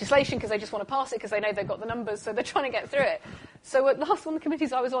through the legislation, because they just want to pass it, because they know they've got the numbers, so they're trying to get through it. So at last one of the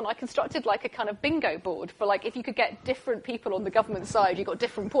committees I was on, I constructed a kind of bingo board for if you could get different people on the government side, you got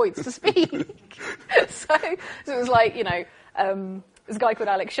different points to speak. so it was There's a guy called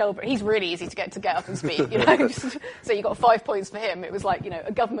Alex Shelburne. He's really easy to get up and speak, you know. So you got 5 points for him. It was like, you know,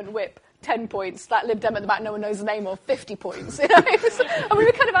 a government whip, 10 points. That Lib Dem at the back, no one knows the name of, 50 points. You know? And we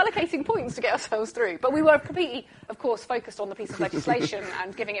were kind of allocating points to get ourselves through. But we were completely, of course, focused on the piece of legislation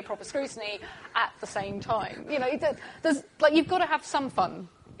and giving it proper scrutiny at the same time. You know, you've got to have some fun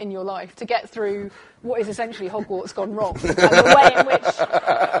in your life to get through what is essentially Hogwarts gone wrong, and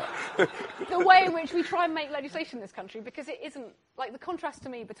the way in which we try and make legislation in this country, because it isn't like the contrast to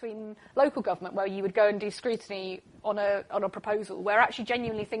me between local government, where you would go and do scrutiny on a proposal, where actually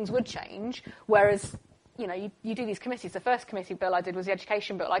genuinely things would change, whereas you know you do these committees. The first committee bill I did was the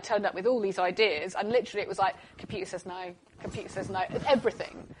education bill. I turned up with all these ideas, and literally it was like computer says no,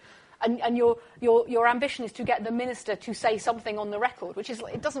 everything. And your ambition is to get the minister to say something on the record, which is,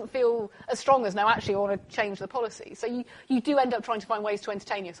 it doesn't feel as strong as, no, actually I want to change the policy. So you do end up trying to find ways to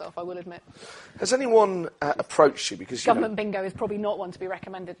entertain yourself, I will admit. Has anyone approached you? Because government bingo is probably not one to be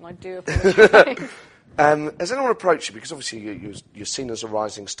recommended, and I do apologise. Has anyone approached you? Because obviously you're seen as a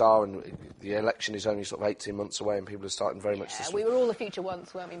rising star, and the election is only sort of 18 months away, and people are starting very much to... we were all the future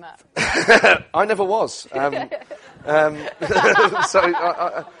once, weren't we, Matt? I never was. So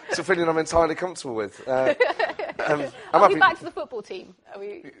it's a feeling I'm entirely comfortable with. Are we back to the football team? Are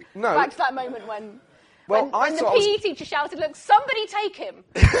we back to that moment when the PE teacher shouted, "Look, somebody take him"?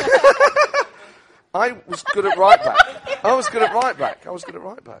 I was good at right back. I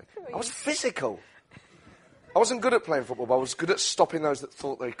was physical. I wasn't good at playing football, but I was good at stopping those that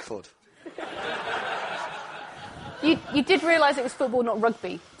thought they could. You did realise it was football, not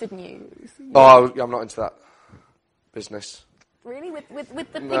rugby, didn't you? Oh, I'm not into that business. Really? With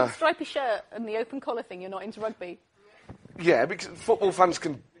the big stripy shirt and the open collar thing, you're not into rugby? Yeah, because football fans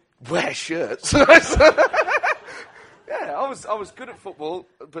can wear shirts. Yeah, I was good at football,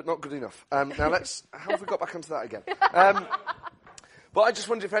 but not good enough. Now how have we got back onto that again? But I just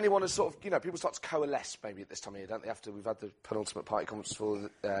wondered if anyone has sort of, people start to coalesce maybe at this time of year, don't they? After we've had the penultimate party conference for Is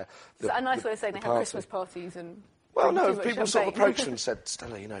that a nice way of saying they have Christmas parties and... Well, no, if people sort of approached you and said,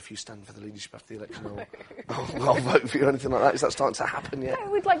 "Stella, if you stand for the leadership after the election, I'll vote for you," or anything like that. Is that starting to happen yet? Yeah,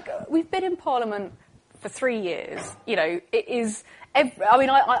 we've been in Parliament for 3 years. It is...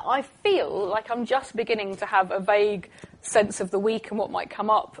 I feel like I'm just beginning to have a vague sense of the week and what might come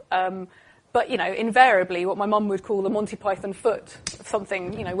up. But, invariably what my mum would call the Monty Python foot of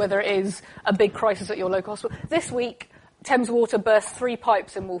something, whether it is a big crisis at your local hospital. This week, Thames Water burst 3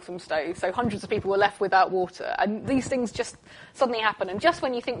 pipes in Walthamstow, so hundreds of people were left without water. And these things just suddenly happen. And just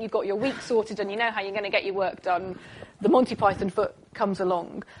when you think you've got your week sorted and you know how you're going to get your work done, the Monty Python foot comes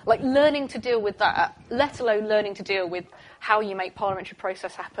along. Like, learning to deal with that, let alone learning to deal with how you make parliamentary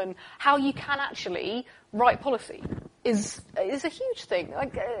process happen, how you can actually write policy, is a huge thing.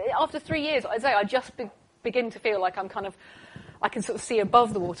 Like, after 3 years, I just begin to feel like I can sort of see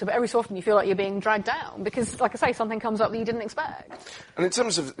above the water, but every so often you feel like you're being dragged down because, like I say, something comes up that you didn't expect. And in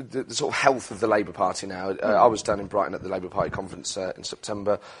terms of the sort of health of the Labour Party now, I was down in Brighton at the Labour Party conference in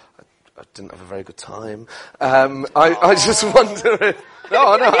September. I didn't have a very good time. I just wonder if...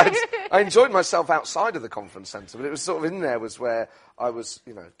 No, I enjoyed myself outside of the conference centre, but it was sort of in there was where I was,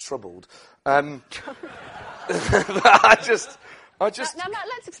 troubled. But I just... Now, Matt,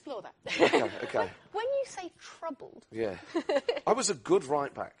 let's explore that. Okay. When you say troubled... Yeah. I was a good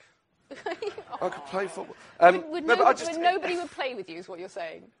right-back. I could play football. Nobody would play with you, is what you're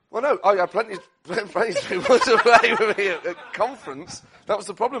saying? Well, no, I had plenty of people to play with me at conference. That was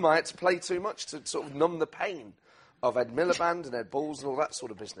the problem. I had to play too much to sort of numb the pain of Ed Miliband and Ed Balls and all that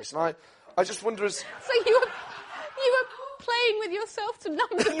sort of business. And I just wonder as... So you were playing with yourself to numb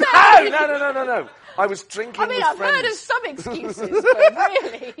the pain? No. I was drinking with friends. I've heard of some excuses, but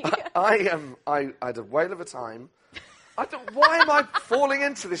really... I had a whale of a time. Why am I falling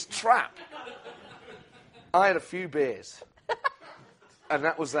into this trap? I had a few beers. And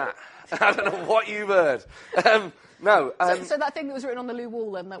that was that. I don't know what you've heard. So that thing that was written on the loo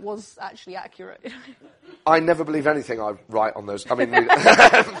wall then, that was actually accurate? I never believe anything I write on those. I mean,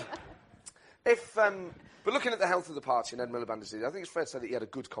 but looking at the health of the party and Ed Miliband, I think it's fair to say that he had a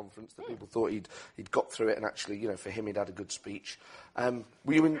good conference, that people thought he'd got through it, and actually, for him, he'd had a good speech. Were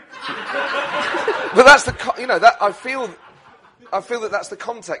you in... But that's the... I feel that that's the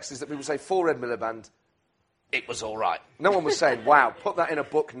context, is that people say, for Ed Miliband, it was all right. No one was saying, wow, put that in a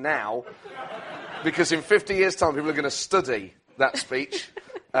book now, because in 50 years' time, people are going to study that speech,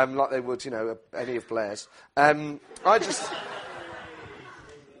 like they would, any of Blair's. I just...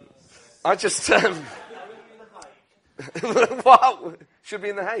 Wow, should be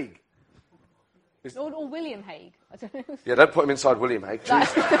in The Hague. Or William Hague. I don't know. Yeah, don't put him inside William Hague.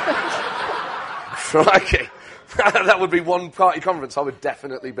 Crikey. That would be one party conference I would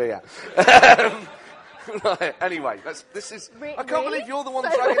definitely be at. Right, anyway, I can't believe you're the one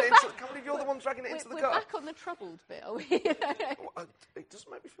dragging it into. I can't believe you're the one dragging it into the gutter. We're back on the troubled bit, are we? It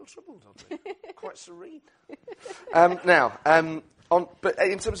doesn't make me feel troubled, oddly. Quite serene. But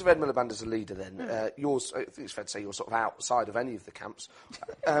in terms of Ed Miliband as a leader, then I think it's fair to say you're sort of outside of any of the camps.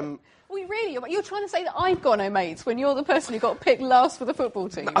 You're trying to say that I've got no mates when you're the person who got picked last for the football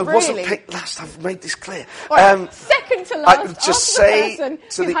team. I wasn't picked last. I've made this clear. Right, second to last. Just say the person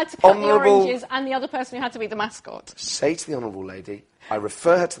to who the had to cut the honourable oranges and the other person who had to be the mascot. Say to the honourable lady, I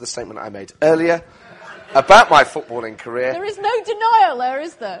refer her to the statement I made earlier about my footballing career. There is no denial there,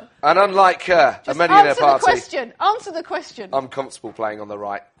 is there? And unlike her, a millionaire party. Answer the question. I'm comfortable playing on the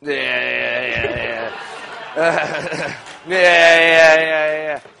right. Yeah.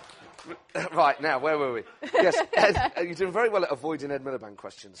 Right, now, where were we? Yes, Ed, you're doing very well at avoiding Ed Miliband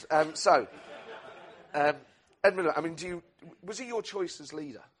questions. Ed Miliband, I mean, was he your choice as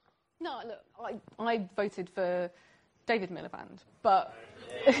leader? No, look, I voted for David Miliband, but...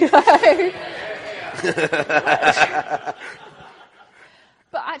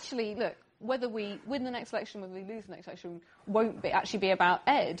 But actually, look, whether we win the next election, whether we lose the next election, won't actually be about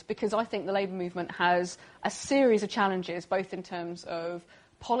Ed, because I think the Labour movement has a series of challenges, both in terms of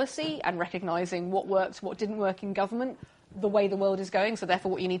policy and recognising what worked, what didn't work in government, the way the world is going, so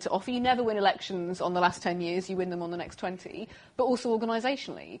therefore what you need to offer. You never win elections on the last 10 years, you win them on the next 20, but also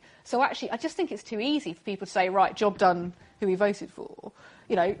organisationally. So actually, I just think it's too easy for people to say, right, job done, who we voted for.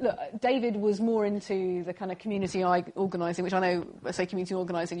 You know, look, David was more into the kind of community organising, which I know, I say community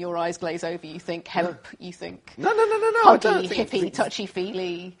organising, your eyes glaze over, you think hemp, you think... No. Huggy, hippie,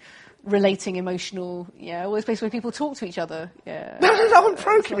 touchy-feely... relating, emotional, all those places where people talk to each other. Yeah. No, I'm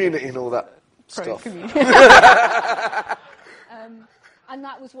pro-community and all that stuff. And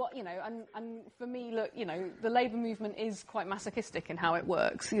that was what, and for me, look, the Labour movement is quite masochistic in how it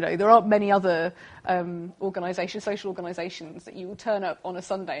works. There aren't many other organisations, social organisations, that you will turn up on a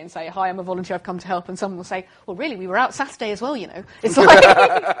Sunday and say, hi, I'm a volunteer, I've come to help, and someone will say, well, really, we were out Saturday as well, It's like...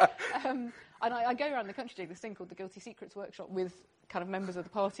 And I go around the country doing this thing called the Guilty Secrets Workshop with kind of members of the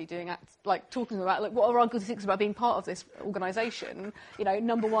party doing talking about, what are our guilty secrets about being part of this organisation?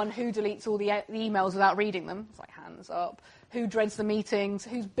 Number one, who deletes all the emails without reading them? It's like, hands up. Who dreads the meetings?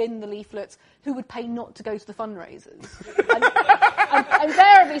 Who's binned the leaflets? Who would pay not to go to the fundraisers? and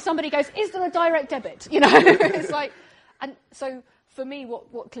invariably somebody goes, is there a direct debit? It's like... And so, for me,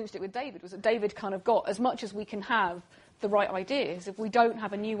 what clinched it with David was that David kind of got, as much as we can have the right ideas, if we don't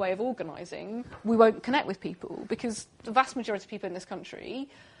have a new way of organising, we won't connect with people, because the vast majority of people in this country,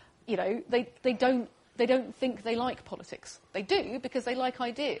 they don't think they like politics. They do because they like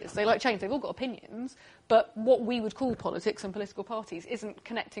ideas, they like change, they've all got opinions, but what we would call politics and political parties isn't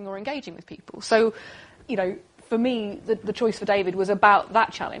connecting or engaging with people. So, for me, the choice for David was about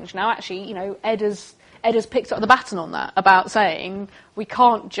that challenge. Now, actually, Ed has picked up the baton on that, about saying we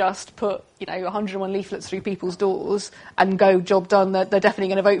can't just put 101 leaflets through people's doors and go, job done, they're definitely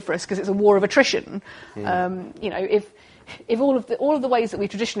going to vote for us because it's a war of attrition. If all of the ways that we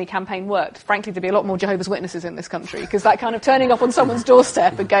traditionally campaign worked, frankly, there'd be a lot more Jehovah's Witnesses in this country, because that kind of turning up on someone's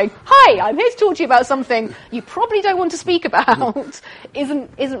doorstep and going, hi, I'm here to talk to you about something you probably don't want to speak about,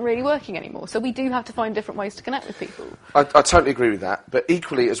 isn't really working anymore. So we do have to find different ways to connect with people. I totally agree with that, but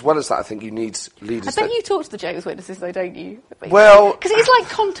equally, as well as that, I think you need leaders. I bet you talk to the Jehovah's Witnesses, though, don't you? Well, because it's like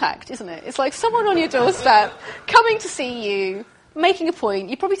contact, isn't it? It's like someone on your doorstep coming to see you, making a point.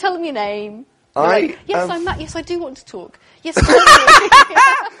 You probably tell them your name. Yes, I'm Matt. Yes, I do want to talk. Yes, No,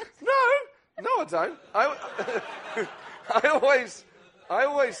 I don't. I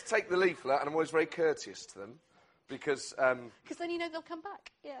always take the leaflet, and I'm always very courteous to them, because then they'll come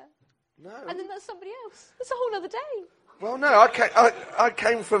back. Yeah. No. And then that's somebody else. That's a whole other day. Well, no, I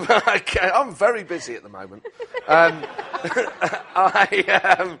came from... I'm very busy at the moment. I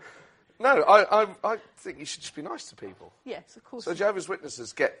think you should just be nice to people. Yes, of course. So Jehovah's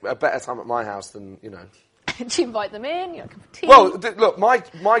Witnesses get a better time at my house than, Do you invite them in? You have a cup of tea? Well, look,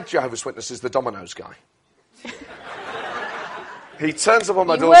 my Jehovah's Witness is the Domino's guy. He turns up on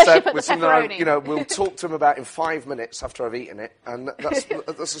my doorstep with something we'll talk to him about in 5 minutes after I've eaten it, and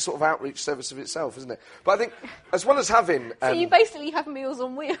that's a sort of outreach service of itself, isn't it? But I think, as well as having... so you basically have Meals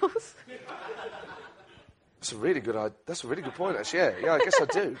on Wheels? That's a really good point, actually, yeah, I guess I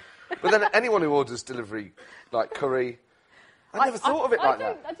do. But then anyone who orders delivery, like curry... I never thought of it like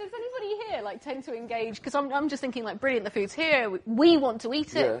that. Does anybody here tend to engage? Because I'm just thinking, brilliant, the food's here. We want to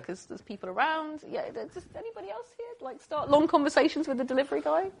eat it because there's people around. Yeah, does anybody else here start long conversations with the delivery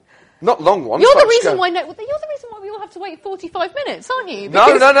guy? Not long ones. You're the reason why. You're the reason why we all have to wait 45 minutes, aren't you? No.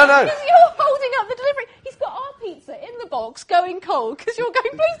 Because you're holding up the delivery. He's got our box going cold because you're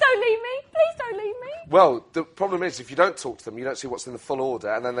going, please don't leave me, please don't leave me. Well, the problem is, if you don't talk to them, you don't see what's in the full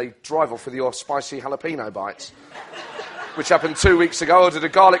order, and then they drive off with your spicy jalapeno bites, which happened 2 weeks ago. I ordered a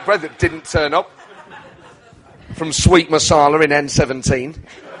garlic bread that didn't turn up from Sweet Masala in N17.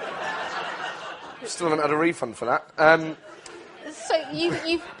 Still haven't had a refund for that. So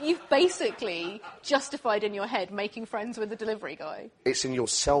you've basically justified in your head making friends with the delivery guy. It's in your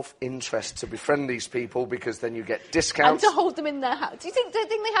self-interest to befriend these people because then you get discounts. And to hold them in their house. Don't think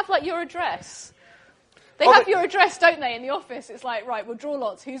they have, like, your address? They have your address, don't they, in the office? It's like, right, we'll draw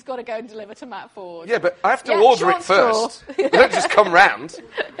lots. Who's got to go and deliver to Matt Ford? Yeah, but I have to order it first. They don't just come round.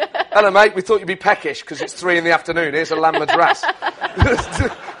 Hello, mate, we thought you'd be peckish because it's 3 PM. Here's a lamb madras.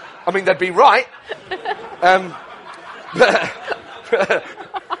 I mean, they'd be right.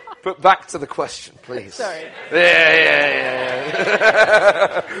 But back to the question, please. Sorry. Yeah.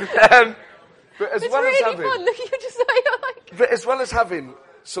 But as it's well really as having, fun. Look, you're just like... But as well as having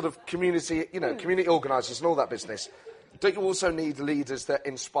sort of community, community organisers and all that business, don't you also need leaders that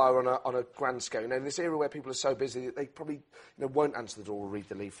inspire on a grand scale? In this era where people are so busy that they probably won't answer the door or read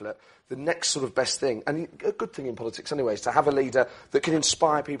the leaflet, the next sort of best thing, and a good thing in politics anyway, is to have a leader that can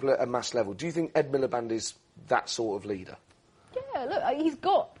inspire people at a mass level. Do you think Ed Miliband is that sort of leader? Yeah, look, he's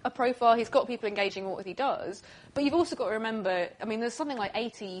got a profile, he's got people engaging with what he does, but you've also got to remember, I mean, there's something like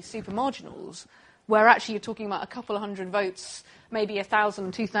 80 super marginals, where actually you're talking about a couple of hundred votes, maybe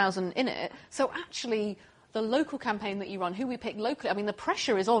 1,000, 2,000 in it. So actually, the local campaign that you run, who we pick locally, I mean, the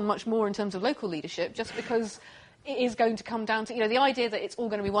pressure is on much more in terms of local leadership, just because it is going to come down to, the idea that it's all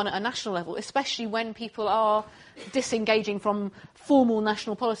going to be won at a national level, especially when people are disengaging from formal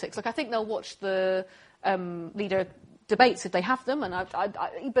national politics. Like, I think they'll watch the leader debates if they have them,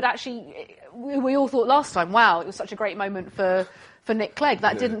 but actually, we all thought last time, wow, it was such a great moment for Nick Clegg.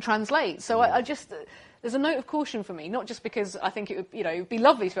 That didn't translate. So I just... There's a note of caution for me, not just because I think it would, it'd be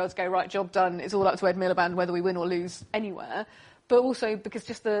lovely to be able to go, right, job done, it's all up to Ed Miliband whether we win or lose anywhere, but also because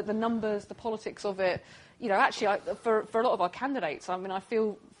just the numbers, the politics of it, actually, for a lot of our candidates, I mean, I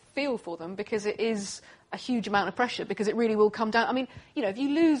feel for them because it is a huge amount of pressure, because it really will come down. I mean, if you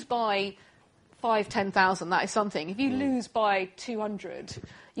lose by 10,000, that is something. If you lose by 200,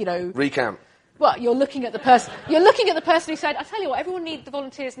 Recount. Well, you're looking at the person. You're looking at the person who said, "I tell you what, the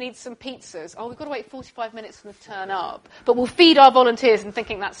volunteers need some pizzas. Oh, we've got to wait 45 minutes for them to turn up, but we'll feed our volunteers," and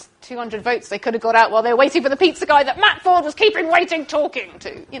thinking that's 200 votes they could have got out while they were waiting for the pizza guy that Matt Ford was keeping waiting, talking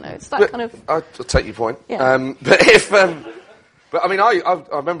to. It's that kind of. I'll take your point. Yeah. But I mean, I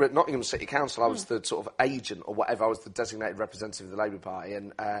remember at Nottingham City Council, I was the sort of agent or whatever. I was the designated representative of the Labour Party,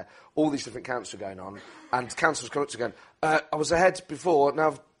 and all these different counts were going on, and councillors come up to going, I was ahead before,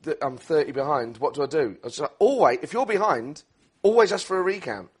 now I'm 30 behind, what do I do? I was like, if you're behind, always ask for a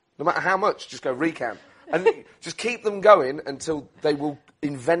recount. No matter how much, just go recount. And just keep them going until they will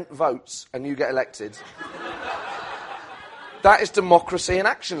invent votes and you get elected. That is democracy in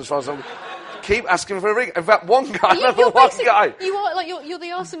action, as far as I'm... Keep asking for a recount. In fact, one guy, You are like you're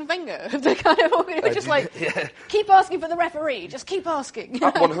the Arsene Wenger of the kind of just like keep asking for the referee. Just keep asking.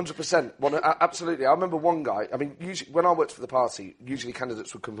 100%, absolutely. I remember one guy. I mean, usually, when I worked for the party, usually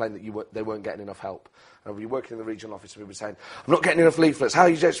candidates would complain that they weren't getting enough help. And I'd be working in the regional office, and people were saying, "I'm not getting enough leaflets. How are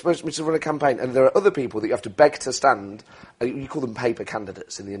you supposed to run a campaign?" And there are other people that you have to beg to stand. You call them paper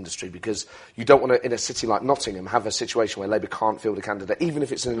candidates in the industry, because you don't want to, in a city like Nottingham, have a situation where Labour can't field a candidate, even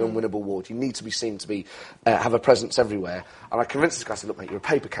if it's in an unwinnable ward. You need to be seen to be have a presence everywhere. And I convinced this guy, I said, "Look, mate, you're a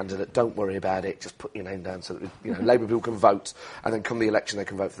paper candidate. Don't worry about it. Just put your name down so that Labour people can vote, and then come the election, they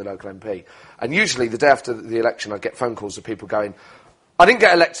can vote for the local MP." And usually, the day after the election, I'd get phone calls of people going, "I didn't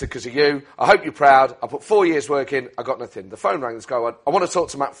get elected because of you. I hope you're proud. I put 4 years work in. I got nothing." The phone rang. This guy went, "I want to talk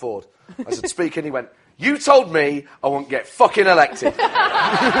to Matt Ford." I said, "Speak." And he went, "You told me I won't get fucking elected."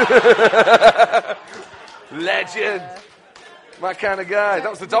 Legend. My kind of guy. That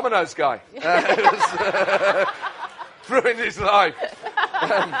was the Domino's guy. Ruined his life.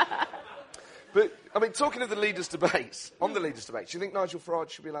 But, I mean, talking of the leaders' debates, do you think Nigel Farage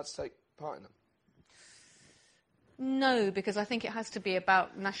should be allowed to take part in them? No, because I think it has to be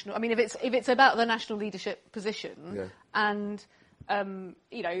about national... I mean, if it's about the national leadership position, and,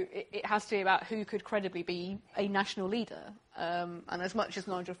 it has to be about who could credibly be a national leader. And as much as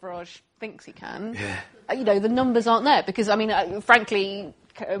Nigel Farage thinks he can, the numbers aren't there. Because, I mean, frankly,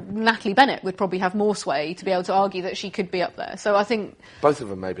 Natalie Bennett would probably have more sway to be able to argue that she could be up there. So I think... Both of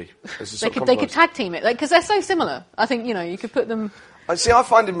them, maybe. They could tag team it, because they're so similar. I think, you could put them... See, I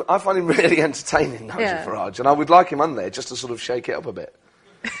find him really entertaining, Nigel Farage, and I would like him on there just to sort of shake it up a bit.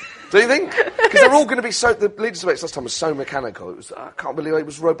 Do you think? Because they're all going to be so... The leaders' debates last time was so mechanical. It was, I can't believe it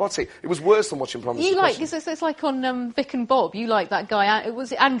was robotic. It was worse than watching Promises. You like... It's like on Vic and Bob. You like that guy...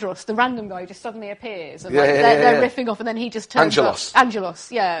 Was it Andros, the random guy who just suddenly appears? And they're riffing off and then he just turns Angelos. up.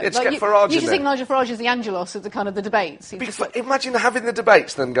 Angelos, yeah. It's like, get Farage you just think Nigel Farage is the Angelos of the debates. Imagine having the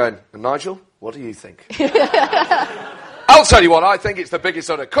debates then going, Nigel, what do you think? I'll tell you what, I think it's the biggest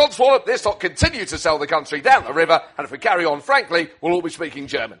sort of codswallop. This will continue to sell the country down the river, and if we carry on, frankly, we'll all be speaking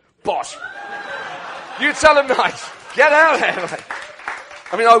German. Bosh. You tell him, nice. Get out there, mate.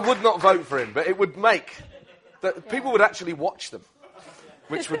 I mean, I would not vote for him, but it would make... that people would actually watch them,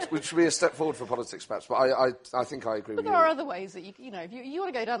 which would be a step forward for politics, perhaps. But I think I agree with you. But there are other ways that, you know, if you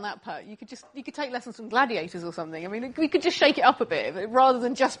want to go down that path, you could take lessons from gladiators or something. I mean, we could just shake it up a bit, rather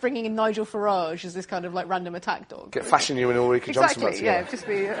than just bringing in Nigel Farage as this kind of, like, random attack dog. Get Fashion You and Ulrika Johnson back together. Just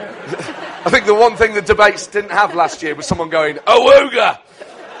be... I think the one thing the debates didn't have last year was someone going, "Awooga!"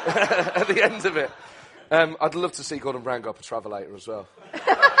 at the end of it. I'd love to see Gordon Brown go up a travelator as well.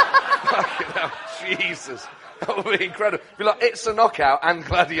 Jesus. That would be incredible. It'd be like, It's a Knockout and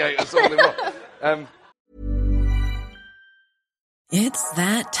Gladiators all in one. It's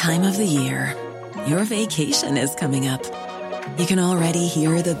that time of the year. Your vacation is coming up. You can already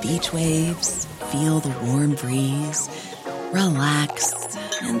hear the beach waves, feel the warm breeze, relax,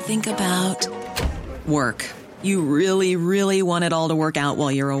 and think about work. You really, really want it all to work out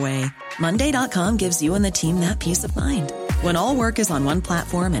while you're away. Monday.com gives you and the team that peace of mind. When all work is on one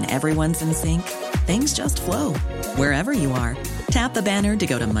platform and everyone's in sync, things just flow. Wherever you are, tap the banner to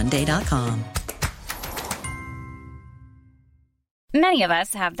go to Monday.com. Many of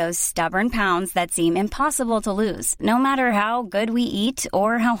us have those stubborn pounds that seem impossible to lose, no matter how good we eat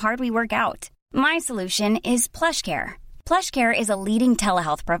or how hard we work out. My solution is PlushCare. PlushCare is a leading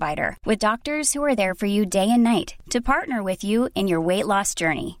telehealth provider with doctors who are there for you day and night to partner with you in your weight loss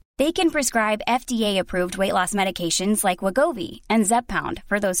journey. They can prescribe FDA-approved weight loss medications like Wegovy and Zepbound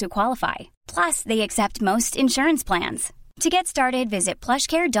for those who qualify. Plus, they accept most insurance plans. To get started, visit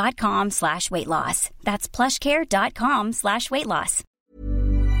plushcare.com/weightloss. That's plushcare.com/weightloss.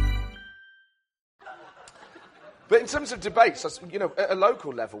 But in terms of debates, you know, at a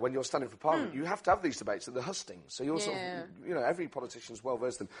local level, when you're standing for Parliament, you have to have these debates at the hustings. So you're sort of, you know, every politician's well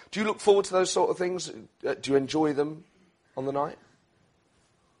versed in them. Do you look forward to those sort of things? Do you enjoy them on the night?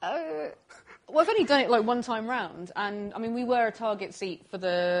 Well, I've only done it like one time round, and I mean, we were a target seat for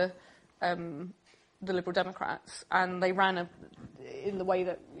the Liberal Democrats, and they ran in the way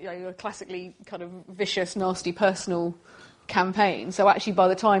that, you know, a classically kind of vicious, nasty, personal campaign. So actually, by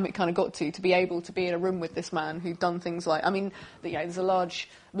the time it kind of got to be able to be in a room with this man who'd done things like, I mean, you know, there's a large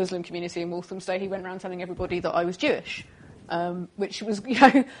Muslim community in Walthamstow. He went around telling everybody that I was Jewish. Which was, you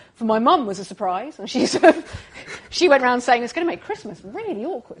know, for my mum was a surprise, and she went around saying it's going to make Christmas really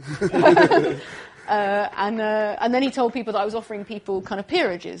awkward. And then he told people that I was offering people kind of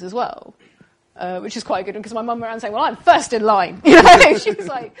peerages as well, which is quite good, because my mum went around saying, "Well, I'm first in line," you know. She was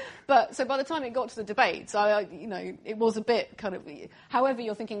like, but so by the time it got to the debates, you know, it was a bit kind of. However,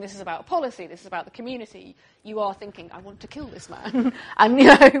 you're thinking this is about policy, this is about the community. You are thinking, I want to kill this man, and, you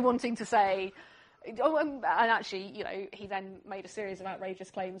know, wanting to say. Oh, and actually, you know, he then made a series of outrageous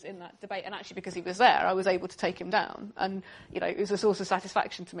claims in that debate, and actually because he was there, I was able to take him down. And, you know, it was a source of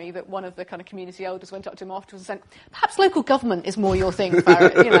satisfaction to me that one of the kind of community elders went up to him afterwards and said, "Perhaps local government is more your thing,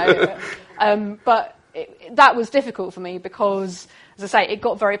 Barrett," you know. But that was difficult for me because, as I say, it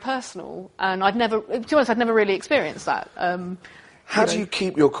got very personal, and to be honest, I'd never really experienced that. How do you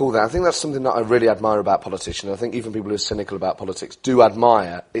keep your cool there? I think that's something that I really admire about politicians. I think even people who are cynical about politics do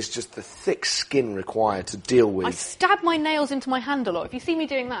admire. It's just the thick skin required to deal with. I stab my nails into my hand a lot. If you see me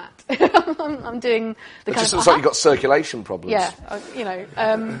doing that, I'm doing the it kind just of... looks like you've got circulation problems. Yeah, you know.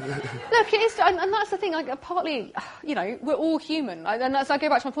 Look, it is, and that's the thing, like, partly, you know, we're all human. And as I go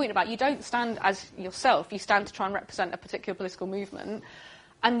back to my point about you don't stand as yourself, you stand to try and represent a particular political movement.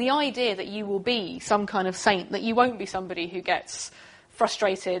 And the idea that you will be some kind of saint, that you won't be somebody who gets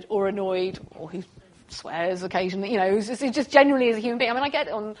frustrated or annoyed or who swears occasionally, you know, who's just generally as a human being. I mean, I get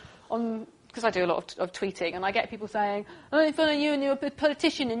on because I do a lot of tweeting, and I get people saying, "Oh, I follow you and you're a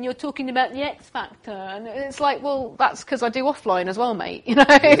politician and you're talking about the X Factor." And it's like, well, that's because I do offline as well, mate. You know,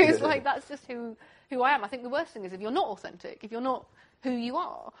 it's like, that's just who I am. I think the worst thing is if you're not authentic, if you're not who you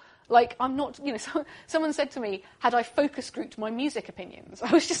are. Like, I'm not, you know, someone said to me, had I focus grouped my music opinions?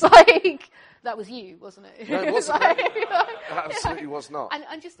 I was just like, that was you, wasn't it? No, it wasn't. Like, It absolutely was not.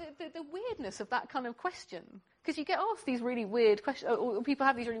 And just the weirdness of that kind of question. Because you get asked these really weird questions, or people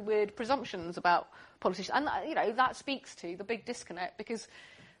have these really weird presumptions about politicians. And, you know, that speaks to the big disconnect, because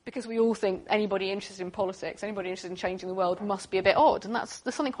because we all think anybody interested in politics, anybody interested in changing the world must be a bit odd, and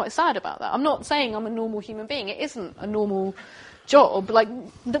there's something quite sad about that. I'm not saying I'm a normal human being. It isn't a normal job, but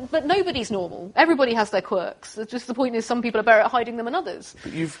nobody's normal. Everybody has their quirks. It's just the point is some people are better at hiding them than others.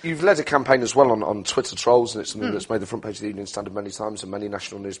 But you've led a campaign as well on Twitter trolls, and it's something that's made the front page of the Evening Standard many times, and many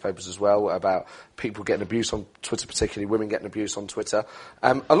national newspapers as well, about people getting abuse on Twitter, particularly women getting abuse on Twitter.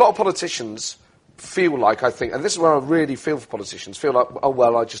 A lot of politicians feel like, I think, and this is where I really feel for politicians, feel like, oh,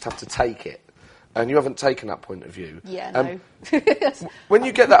 well, I just have to take it. And you haven't taken that point of view. Yeah, no. When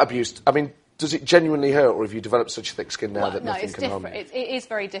you get that abuse, I mean, does it genuinely hurt, or have you developed such a thick skin now that nothing can harm you? It is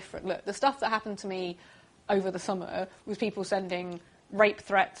very different. Look, the stuff that happened to me over the summer was people sending rape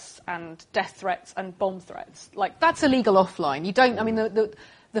threats and death threats and bomb threats. Like, that's illegal offline. You don't, I mean,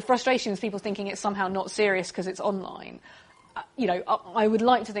 the frustration is people thinking it's somehow not serious because it's online. I would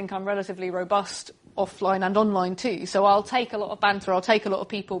like to think I'm relatively robust offline and online too, so I'll take a lot of banter, I'll take a lot of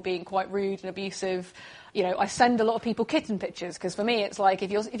people being quite rude and abusive. I send a lot of people kitten pictures, because for me it's like,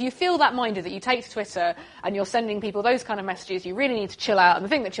 if you feel that minded that you take to Twitter and you're sending people those kind of messages, you really need to chill out. And the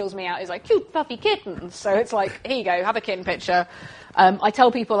thing that chills me out is like cute fluffy kittens. So it's like, here you go, have a kitten picture. I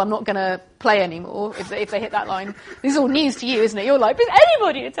tell people I'm not going to play anymore if they hit that line. This is all news to you, isn't it? You're like, is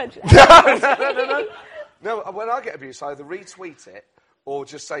anybody attention? No. No, when I get abuse, I either retweet it or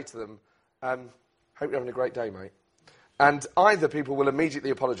just say to them, hope you're having a great day, mate. And either people will immediately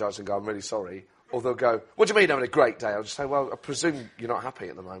apologise and go, I'm really sorry, or they'll go, what do you mean having a great day? I'll just say, well, I presume you're not happy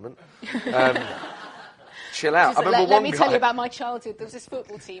at the moment. Chill out. Let me tell you about my childhood. There was this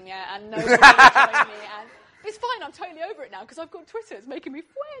football team, and no one really joined me, and it's fine, I'm totally over it now, because I've got Twitter, it's making me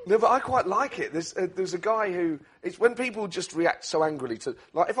friends. No, but I quite like it. There's a guy who... It's when people just react so angrily to...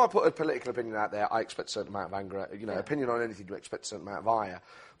 Like, if I put a political opinion out there, I expect a certain amount of anger. Opinion on anything, you expect a certain amount of ire.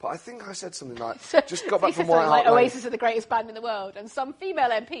 But I think I said something like, just got back from White Hart Lane. Oasis are the greatest band in the world, and some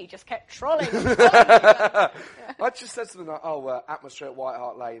female MP just kept trolling. I just said something like, atmosphere at White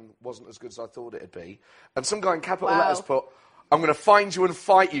Hart Lane wasn't as good as I thought it'd be. And some guy in capital letters put, I'm going to find you and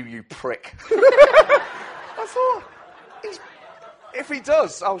fight you, you prick. I thought, if he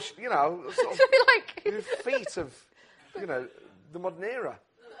does, I'll, sort of the feet of, the modern era.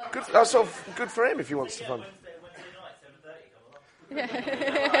 That's sort of good for him if he wants to fun.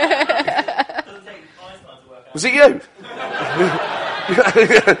 Was it you?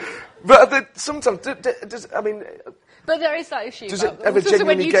 But sometimes, But there is that issue. Does it ever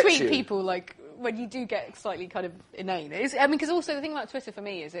genuinely get you? When you tweet people, like, when you do get slightly kind of inane. Because also the thing about Twitter for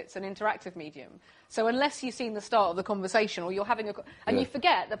me is it's an interactive medium. So unless you've seen the start of the conversation or you're having you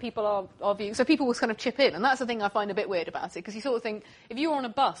forget that people are viewing, so people will kind of chip in. And that's the thing I find a bit weird about it, because you sort of think, if you were on a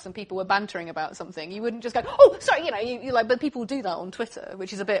bus and people were bantering about something, you wouldn't just go, oh, sorry, but people do that on Twitter,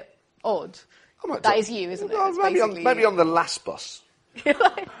 which is a bit odd. That is you, isn't it? Well, maybe on the last bus.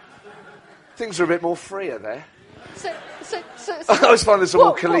 Things are a bit more freer there. So I always find there's a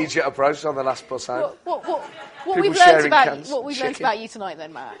more collegiate approach on the last bus home. What we've learned about you tonight,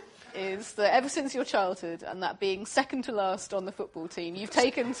 then, Matt, is that ever since your childhood and that being second to last on the football team, you've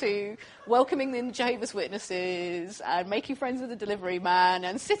taken to welcoming the Jehovah's Witnesses and making friends with the delivery man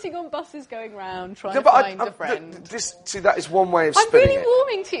and sitting on buses going round trying to find a friend. That is one way of spinning it. I'm really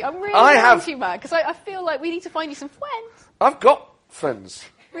warming to you. I'm really warming to you, Matt, because I feel like we need to find you some friends. I've got friends.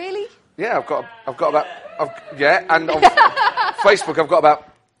 Really? Yeah, I've got about... and on Facebook I've got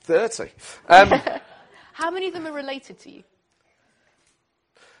about 30. How many of them are related to you?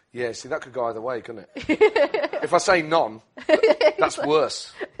 Yeah, see, that could go either way, couldn't it? If I say none, that's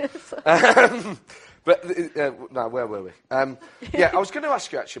worse. No, where were we? I was going to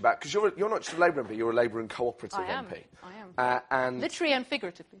ask you actually about, because you're not just a Labour MP, you're a Labour and Cooperative MP. I am. Literally and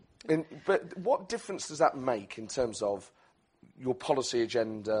figuratively. But what difference does that make in terms of your policy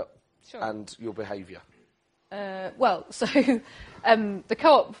agenda and your behaviour? The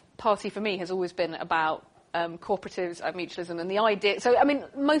Co-op Party for me has always been about cooperatives and mutualism, and the idea... So,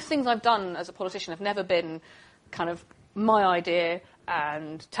 most things I've done as a politician have never been kind of my idea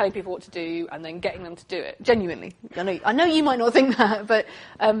and telling people what to do and then getting them to do it. Genuinely. I know you might not think that, but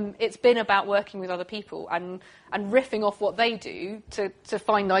it's been about working with other people and riffing off what they do to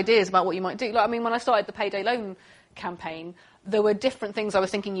find ideas about what you might do. When I started the payday loan campaign, there were different things I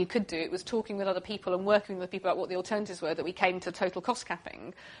was thinking you could do. It was talking with other people and working with people about what the alternatives were that we came to total cost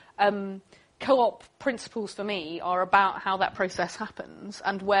capping. Co-op principles for me are about how that process happens,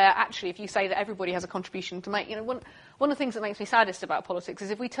 and where actually if you say that everybody has a contribution to make, one of the things that makes me saddest about politics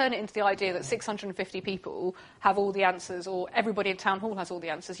is if we turn it into the idea that 650 people have all the answers or everybody in town hall has all the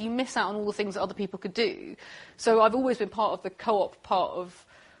answers, you miss out on all the things that other people could do. So I've always been part of the co-op part of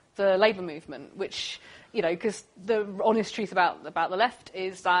the Labour movement, which, because the honest truth about the left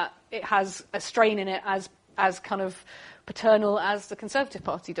is that it has a strain in it as kind of paternal as the Conservative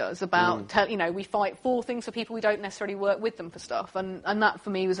Party does about, we fight for things for people, we don't necessarily work with them for stuff. And that, for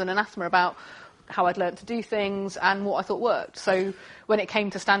me, was an anathema about how I'd learnt to do things and what I thought worked. So when it came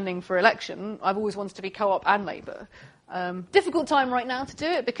to standing for election, I've always wanted to be Co-op and Labour. Difficult time right now to do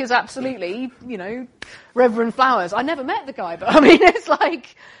it because absolutely, Reverend Flowers. I never met the guy, but I mean, it's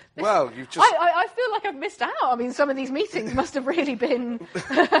like... Well, you've just... I feel like I've missed out. I mean, some of these meetings must have really been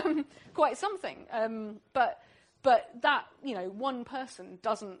quite something. But that, one person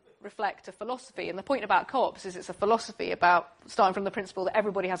doesn't reflect a philosophy. And the point about co-ops is it's a philosophy about starting from the principle that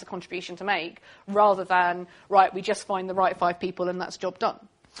everybody has a contribution to make rather than, right, we just find the right 5 people and that's job done.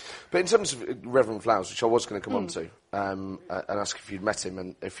 But in terms of Reverend Flowers, which I was going to come on to, and ask if you'd met him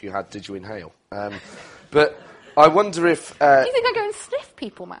and if you had, did you inhale? But I wonder if... Do you think I go and sniff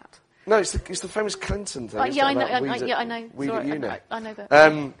people, Matt? No, it's the famous Clinton thing. Yeah, I know. I know. I know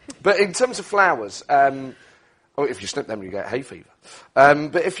that. But in terms of Flowers... if you snip them, you get hay fever.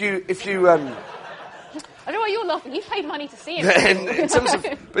 But if you I know why you're laughing. You paid money to see him.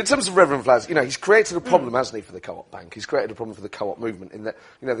 in terms of Reverend Flowers, he's created a problem, hasn't he, for the Co-op Bank? He's created a problem for the Co-op movement in that,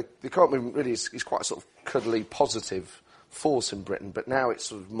 the Co-op movement really is quite a sort of cuddly, positive force in Britain, but now it's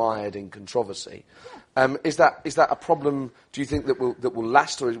sort of mired in controversy. Is that a problem? Do you think that will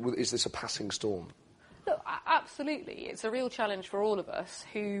last, or is this a passing storm? Look, absolutely. It's a real challenge for all of us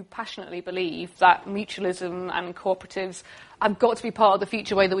who passionately believe that mutualism and cooperatives have got to be part of the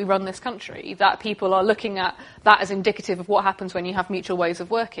future way that we run this country, that people are looking at that as indicative of what happens when you have mutual ways of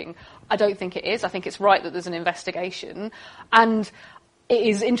working. I don't think it is. I think it's right that there's an investigation. And it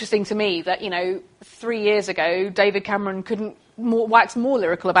is interesting to me that, 3 years ago, David Cameron couldn't wax more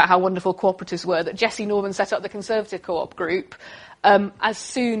lyrical about how wonderful cooperatives were, that Jesse Norman set up the Conservative Co-op group. As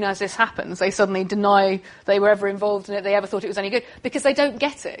soon as this happens, they suddenly deny they were ever involved in it, they ever thought it was any good, because they don't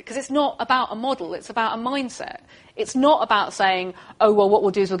get it. Because it's not about a model, it's about a mindset. It's not about saying, oh, well, what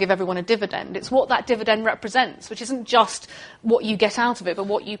we'll do is we'll give everyone a dividend. It's what that dividend represents, which isn't just what you get out of it, but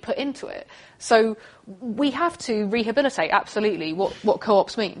what you put into it. So we have to rehabilitate, absolutely, what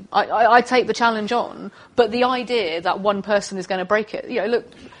co-ops mean. I take the challenge on, but the idea that one person is going to break it, look...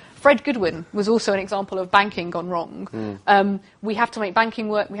 Fred Goodwin was also an example of banking gone wrong. We have to make banking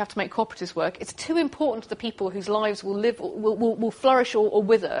work, we have to make cooperatives work. It's too important to the people whose lives will flourish or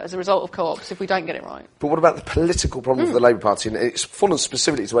wither as a result of co-ops if we don't get it right. But what about the political problem for the Labour Party? And it's fallen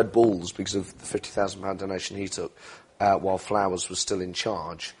specifically to Ed Balls because of the £50,000 donation he took while Flowers was still in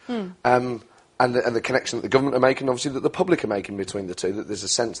charge. And the connection that the government are making, obviously, that the public are making between the two, that there's a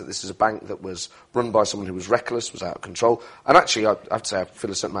sense that this is a bank that was run by someone who was reckless, was out of control. And actually, I have to say I feel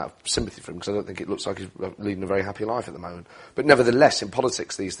a certain amount of sympathy for him, because I don't think it looks like he's leading a very happy life at the moment. But nevertheless, in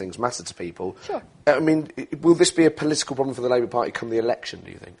politics, these things matter to people. Sure. I mean, will this be a political problem for the Labour Party come the election, do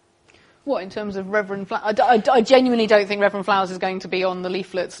you think? What, in terms of Reverend Flowers? I genuinely don't think Reverend Flowers is going to be on the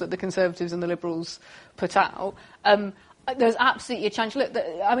leaflets that the Conservatives and the Liberals put out. There's absolutely a chance. Look,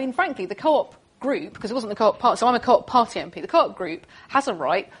 frankly, the Co-op group, because it wasn't the Co-op party, so I'm a Co-op party MP, the Co-op group has a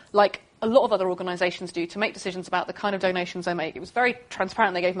right, like a lot of other organisations do, to make decisions about the kind of donations they make. It was very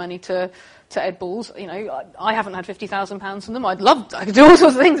transparent. They gave money to Ed Balls. I haven't had £50,000 from them. I could do all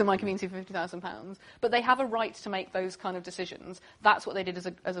sorts of things in my community for £50,000. But they have a right to make those kind of decisions. That's what they did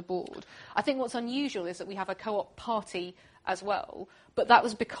as a board. I think what's unusual is that we have a Co-op party as well, but that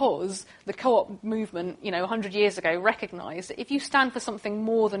was because the co-op movement, 100 years ago, recognised that if you stand for something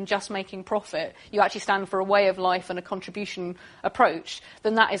more than just making profit, you actually stand for a way of life and a contribution approach,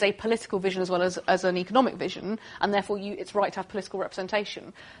 then that is a political vision as well as an economic vision, and therefore it's right to have political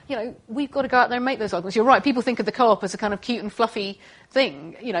representation. We've got to go out there and make those arguments. You're right, people think of the co-op as a kind of cute and fluffy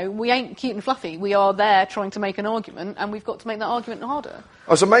thing. We ain't cute and fluffy. We are there trying to make an argument, and we've got to make that argument harder.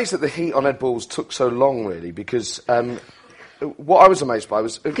 I was amazed that the heat on Ed Balls took so long, really, because... what I was amazed by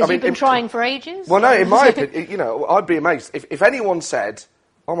was... Because you've been trying for ages? Well, no, in my opinion, I'd be amazed. If anyone said,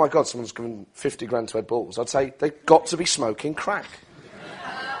 oh, my God, someone's given 50 grand to Ed Balls, I'd say they've got to be smoking crack.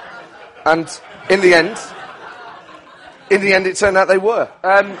 And in the end, it turned out they were.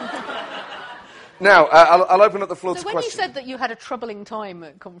 Now, I'll open up the floor to questions. So when you said that you had a troubling time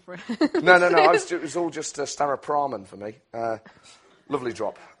at conference... No, it was all just Stara Praman for me. Lovely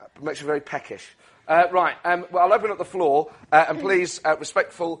drop. Makes you very peckish. Right, well, I'll open up the floor, and please,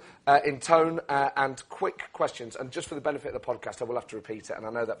 respectful in tone and quick questions. And just for the benefit of the podcast, I will have to repeat it, and I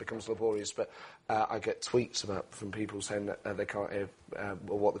know that becomes laborious, but I get tweets from people saying that they can't hear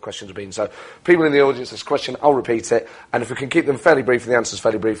what the questions have been. So, people in the audience, this question, I'll repeat it, and if we can keep them fairly brief and the answers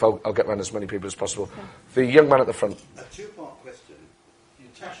fairly brief, I'll get around as many people as possible. Okay. The young man at the front. A two-part question. You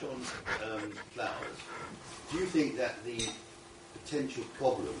Tash on flowers, do you think that the potential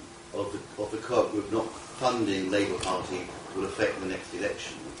problem of the Co-op Group not funding Labour Party will affect the next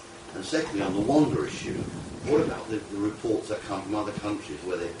election? And secondly, on the Wonga issue, what about the reports that come from other countries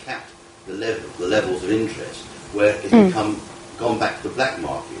where they've capped the levels of interest, where it's gone back to the black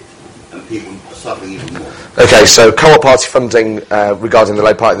market and people are suffering even more? Okay, so Co-op Party funding regarding the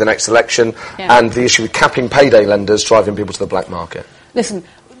Labour Party at the next election, and the issue with capping payday lenders driving people to the black market. Listen,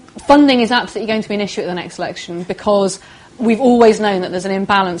 funding is absolutely going to be an issue at the next election because we've always known that there's an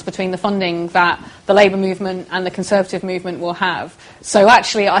imbalance between the funding that the Labour movement and the Conservative movement will have. So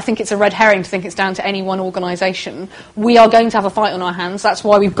actually, I think it's a red herring to think it's down to any one organisation. We are going to have a fight on our hands. That's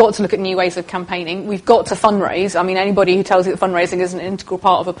why we've got to look at new ways of campaigning. We've got to fundraise. I mean, anybody who tells you that fundraising is an integral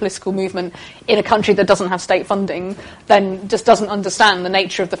part of a political movement in a country that doesn't have state funding then just doesn't understand the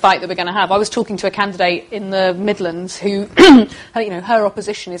nature of the fight that we're going to have. I was talking to a candidate in the Midlands who, her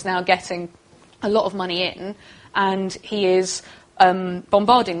opposition is now getting a lot of money in, and he is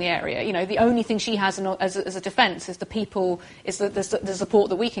bombarding the area. You know, the only thing she has as a defence is the people, is the support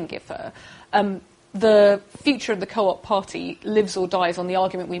that we can give her. The future of the Co-op Party lives or dies on the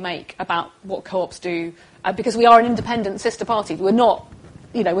argument we make about what co-ops do, because we are an independent sister party. We're not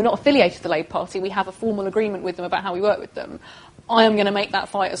affiliated to the Labour Party. We have a formal agreement with them about how we work with them. I am going to make that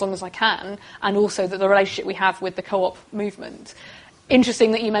fight as long as I can, and also the relationship we have with the co-op movement.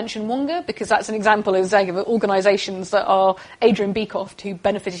 Interesting that you mentioned Wonga, because that's an example, as I say, of organisations that are Adrian Beecroft, who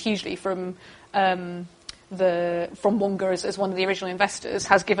benefited hugely from Wonga as one of the original investors,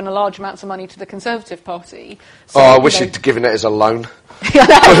 has given a large amounts of money to the Conservative Party. So, I wish he'd given it as a loan. Yeah,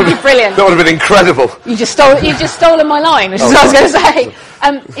 that would be brilliant. That would have been incredible. You've just stolen my line, which is what I was going to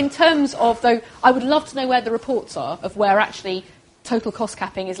say. In terms of, though, I would love to know where the reports are of where actually total cost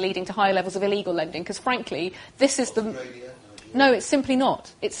capping is leading to higher levels of illegal lending, because frankly, this is the... No, it's simply not.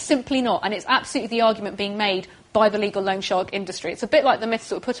 It's simply not. And it's absolutely the argument being made by the legal loan shark industry. It's a bit like the myths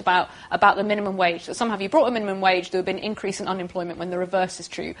that were put about the minimum wage, that somehow if you brought a minimum wage, there would be an increase in unemployment, when the reverse is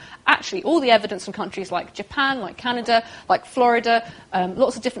true. Actually, all the evidence from countries like Japan, like Canada, like Florida,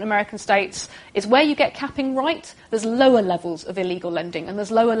 lots of different American states, is where you get capping right, there's lower levels of illegal lending and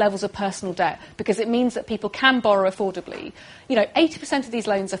there's lower levels of personal debt, because it means that people can borrow affordably. 80% of these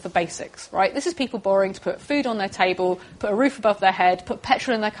loans are for basics, right? This is people borrowing to put food on their table, put a roof above their head, put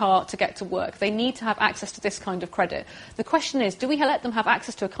petrol in their car to get to work. They need to have access to this kind of credit. The question is, do we let them have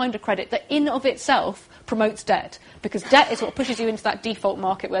access to a kind of credit that in of itself promotes debt? Because debt is what pushes you into that default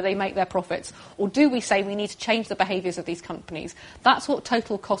market where they make their profits. Or do we say we need to change the behaviours of these companies? That's what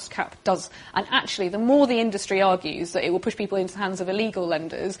total cost cap does. And actually, the more the industry argues that it will push people into the hands of illegal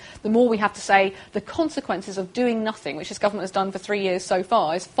lenders, the more we have to say the consequences of doing nothing, which this government has done for 3 years so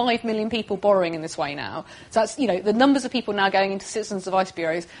far, is 5 million people borrowing in this way now. So that's, the numbers of people now going into citizens' advice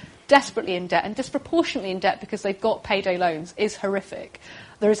bureaus desperately in debt and disproportionately in debt because they've got payday loans is horrific.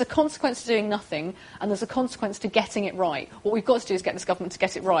 There is a consequence to doing nothing, and there's a consequence to getting it right. What we've got to do is get this government to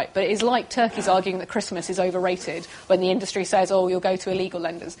get it right. But it is like turkeys arguing that Christmas is overrated when the industry says, you'll go to illegal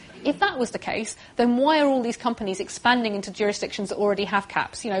lenders. If that was the case, then why are all these companies expanding into jurisdictions that already have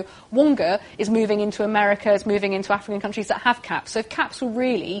caps? Wonga is moving into America, is moving into African countries that have caps. So if caps were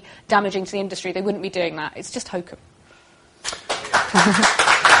really damaging to the industry, they wouldn't be doing that. It's just hokum.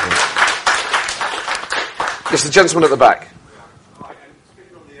 It's the gentleman at the back.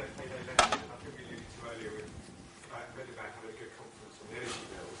 Speaking on the payday lending, I think we alluded to earlier with Medibank having a good conference on the energy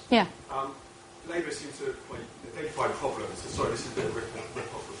bills. Yeah. Labour seems to identify problems. Sorry, this is a bit of a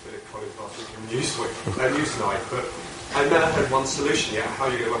rip-off of Philip Collins last week in Newsnight, but I've never had one solution yet how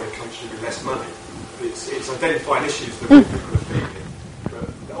you're going to run a country with less money. It's identifying issues that people are feeling,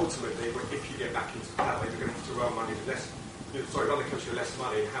 but ultimately, if you get back into power, you're going to have to run the country with less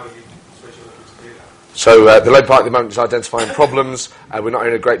money. How are you supposed to looking to do that? So the Labour Party at the moment is identifying problems. We're not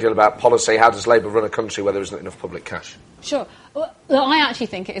hearing a great deal about policy. How does Labour run a country where there isn't enough public cash? Sure. Well, I actually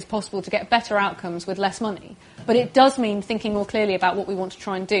think it is possible to get better outcomes with less money. But it does mean thinking more clearly about what we want to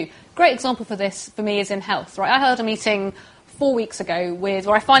try and do. Great example for this, for me, is in health. Right? I held a meeting 4 weeks ago where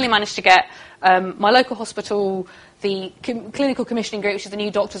I finally managed to get my local hospital, the clinical commissioning group, which is the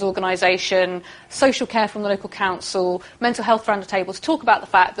new doctors' organisation, social care from the local council, mental health round the table, to talk about the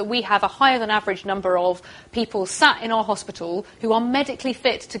fact that we have a higher than average number of people sat in our hospital who are medically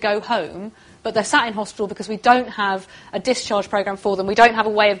fit to go home, but they're sat in hospital because we don't have a discharge programme for them. We don't have a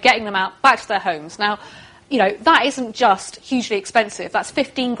way of getting them out back to their homes. Now, that isn't just hugely expensive. That's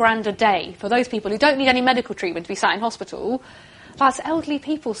 15 grand a day for those people who don't need any medical treatment to be sat in hospital. That's elderly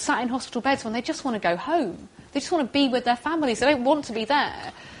people sat in hospital beds when they just want to go home. They just want to be with their families. They don't want to be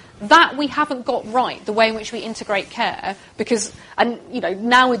there. that we haven't got right, the way in which we integrate care, because, and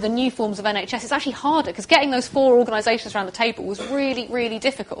now with the new forms of NHS, it's actually harder, because getting those 4 organisations around the table was really, really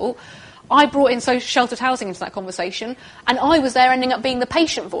difficult. I brought in social sheltered housing into that conversation, and I was there ending up being the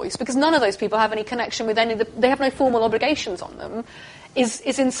patient voice, because none of those people have any connection with any of they have no formal obligations on them, is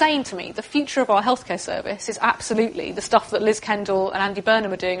insane to me. The future of our healthcare service is absolutely the stuff that Liz Kendall and Andy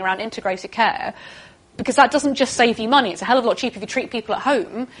Burnham are doing around integrated care, because that doesn't just save you money. It's a hell of a lot cheaper if you treat people at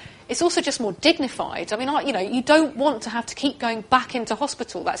home. It's also just more dignified. I mean, you don't want to have to keep going back into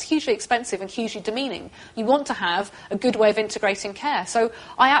hospital. That's hugely expensive and hugely demeaning. You want to have a good way of integrating care. So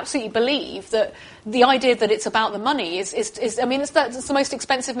I absolutely believe that the idea that it's about the money is it's the most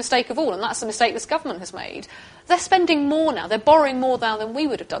expensive mistake of all, and that's the mistake this government has made. They're spending more now. They're borrowing more now than we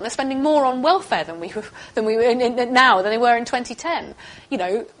would have done. They're spending more on welfare than we now than they were in 2010.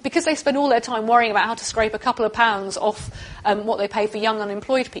 Because they spend all their time worrying about how to scrape a couple of pounds off what they pay for young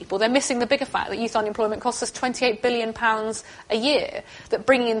unemployed people. They're missing the bigger fact that youth unemployment costs us £28 billion a year. That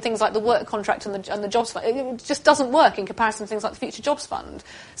bringing in things like the work contract and the jobs fund, it just doesn't work in comparison to things like the Future Jobs Fund.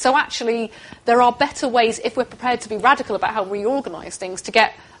 So actually, there are better ways, if we're prepared to be radical about how we reorganise things, to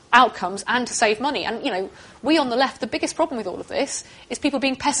get outcomes and to save money. And, we on the left, the biggest problem with all of this is people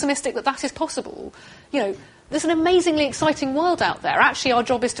being pessimistic that is possible. There's an amazingly exciting world out there. Actually, our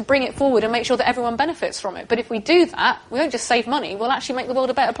job is to bring it forward and make sure that everyone benefits from it. But if we do that, we won't just save money, we'll actually make the world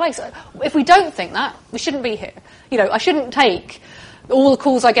a better place. If we don't think that, we shouldn't be here. I shouldn't take all the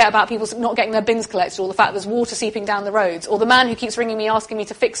calls I get about people not getting their bins collected, or the fact there's water seeping down the roads, or the man who keeps ringing me asking me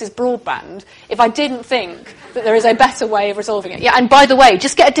to fix his broadband, if I didn't think that there is a better way of resolving it. Yeah, and by the way,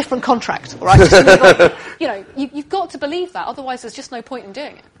 just get a different contract, all right? You've got to believe that, otherwise there's just no point in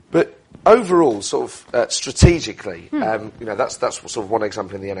doing it. But overall, sort of strategically, that's sort of one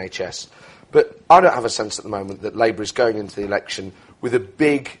example in the NHS. But I don't have a sense at the moment that Labour is going into the election with a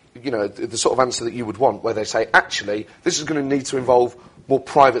big, the sort of answer that you would want, where they say, actually, this is going to need to involve more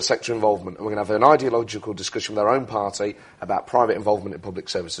private sector involvement, and we're going to have an ideological discussion with our own party about private involvement in public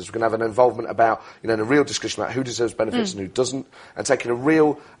services. We're going to have an involvement about, a real discussion about who deserves benefits and who doesn't, and taking a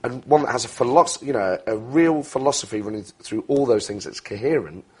real, and one that has a real philosophy running through all those things that's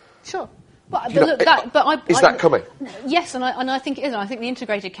coherent. Sure. Is that coming? Yes, and I think it is. I think the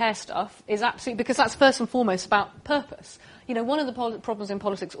integrated care stuff is absolutely, because that's first and foremost about purpose. One of the problems in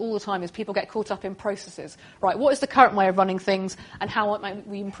politics all the time is people get caught up in processes. Right, what is the current way of running things and how might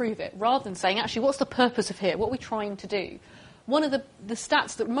we improve it? Rather than saying, actually, what's the purpose of here? What are we trying to do? One of the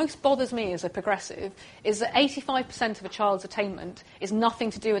stats that most bothers me as a progressive is that 85% of a child's attainment is nothing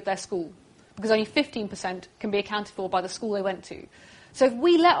to do with their school, because only 15% can be accounted for by the school they went to. So if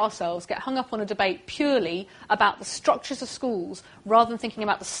we let ourselves get hung up on a debate purely about the structures of schools rather than thinking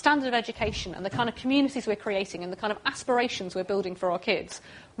about the standard of education and the kind of communities we're creating and the kind of aspirations we're building for our kids,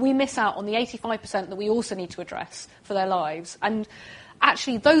 we miss out on the 85% that we also need to address for their lives. And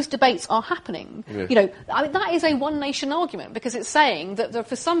actually, those debates are happening. Yeah. That is a one-nation argument, because it's saying that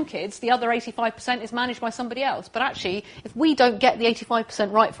for some kids, the other 85% is managed by somebody else. But actually, if we don't get the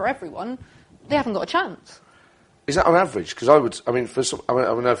 85% right for everyone, they haven't got a chance. Is that on average? Because I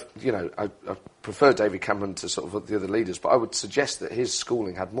prefer David Cameron to sort of the other leaders, but I would suggest that his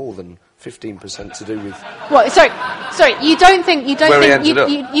schooling had more than 15% to do with. Well, sorry. You don't think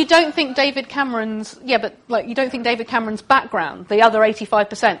David Cameron's you don't think David Cameron's background, the other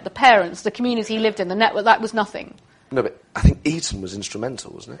 85%, the parents, the community he lived in, the network, that was nothing. No, but I think Eton was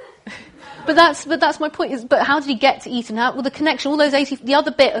instrumental, wasn't it? But that's my point. But how did he get to Eton? Well, the connection, all those the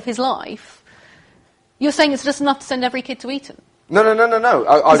other bit of his life. You're saying it's just enough to send every kid to Eton? No.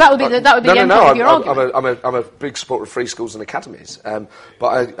 That would be the end point of your argument. I'm a big supporter of free schools and academies,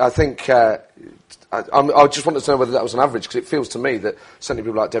 but I think I just wanted to know whether that was an average, because it feels to me that certainly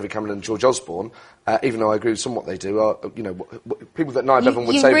people like David Cameron and George Osborne, even though I agree with some what they do, are people that Niall Bevan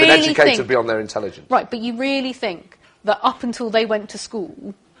would say have been educated beyond their intelligence. Right, but you really think that up until they went to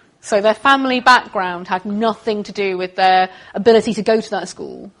school, so their family background had nothing to do with their ability to go to that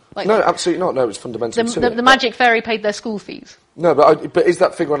school? No, absolutely not. No, it's fundamental to it. The magic fairy paid their school fees. No, but is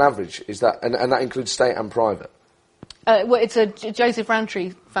that figure on average? Is that and that includes state and private? Well, it's a Joseph Rowntree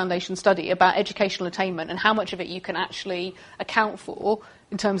Foundation study about educational attainment and how much of it you can actually account for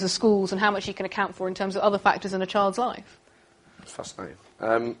in terms of schools and how much you can account for in terms of other factors in a child's life. It's fascinating.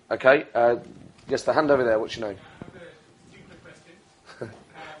 Okay, yes, the hand over there. What's your name? I have a stupid question.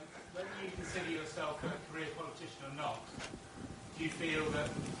 Whether you consider yourself a career politician or not, do you feel that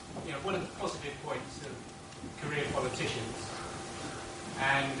one of the positive points of career politicians,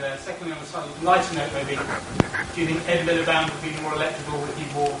 and secondly, on a slightly lighter note maybe, do you think Ed Miliband would be more electable if he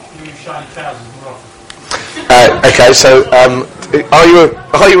wore blue shiny trousers more often? Okay, so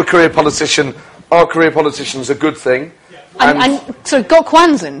are you a career politician? Are career politicians a good thing? So got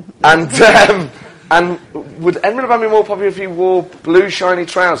Kwanzaa. And would Ed Miliband be more popular if he wore blue shiny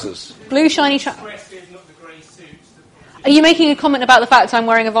trousers? Blue shiny trousers. Are you making a comment about the fact I'm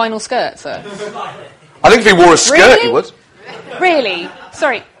wearing a vinyl skirt, sir? I think if he wore a skirt, really? he would. Really?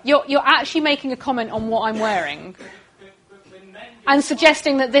 Sorry, you're actually making a comment on what I'm wearing and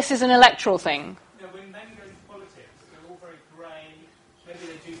suggesting that this is an electoral thing. No, when men go into politics, they're all very grey. Maybe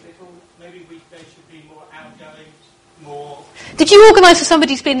they do little. Maybe they should be more outgoing, more. Did you organise for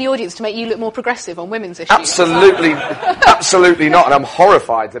somebody to be in the audience to make you look more progressive on women's issues? Absolutely, absolutely not. And I'm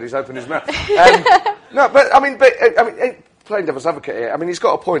horrified that he's opened his mouth. No, but I mean, playing devil's advocate here. I mean, he's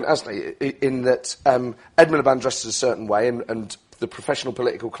got a point, hasn't he? In that Ed Miliband dresses a certain way, and the professional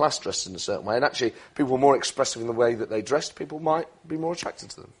political class dressed in a certain way, and actually, people were more expressive in the way that they dressed. People might be more attracted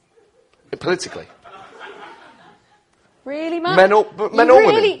to them politically. Really, Matt? Men or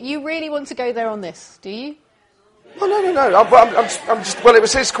women. You really want to go there on this, do you? Oh, no. I'm just. Well, it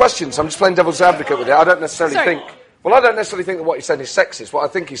was his question, so I'm just playing devil's advocate with it. I don't necessarily think that what he's saying is sexist. What I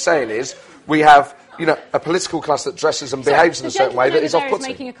think he's saying is we have, a political class that dresses and behaves in a certain way that is off-putting. He's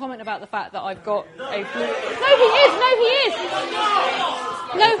making a comment about the fact that I've got a blue... No, he is.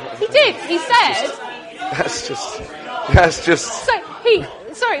 No, he did. He said... That's just...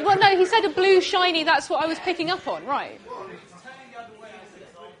 he said a blue shiny, that's what I was picking up on, right. In other words,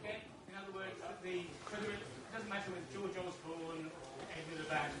 it doesn't matter whether George Osborne or Ed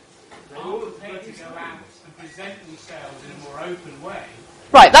Miliband, they're all prepared to go out and present themselves in a more open way.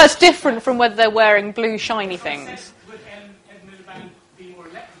 Right, that's different from whether they're wearing blue shiny things. Would Ed Miliband be more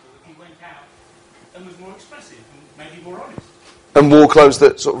electable if he went out and was more expressive and maybe more honest? And wore clothes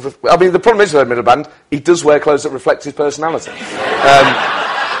that sort of... I mean, the problem is with Ed Miliband, he does wear clothes that reflect his personality.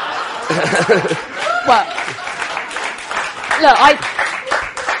 Well, look,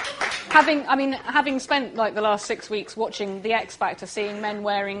 having spent like the last 6 weeks watching The X Factor, seeing men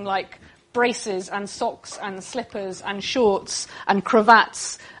wearing like braces and socks and slippers and shorts and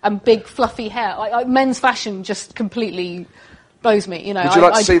cravats and big fluffy hair, men's fashion just completely blows me. Would you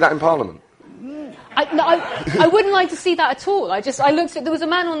like to see that in Parliament? I wouldn't like to see that at all. I looked at, there was a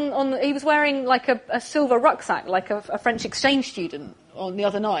man on he was wearing like a silver rucksack, like a French exchange student on the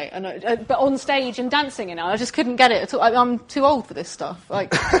other night, and but on stage and dancing in it. I just couldn't get it at all. I'm too old for this stuff.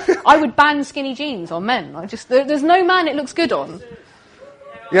 Like, I would ban skinny jeans on men. There's no man it looks good on.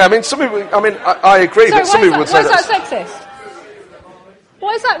 Yeah, I mean, some people. I mean, I agree that some people would say that's sexist.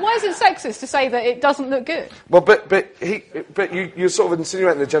 Why is it sexist to say that it doesn't look good? Well, but you're sort of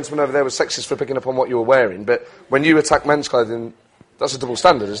insinuating the gentleman over there was sexist for picking up on what you were wearing, but when you attack men's clothing, that's a double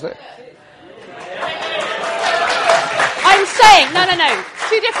standard, isn't it? I'm saying, no,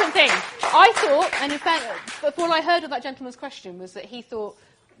 two different things. I thought, and in fact, what I heard of that gentleman's question was that he thought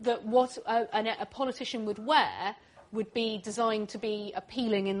that what a politician would wear would be designed to be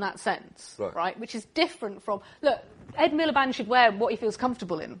appealing in that sense, right? Which is different from... Look, Ed Miliband should wear what he feels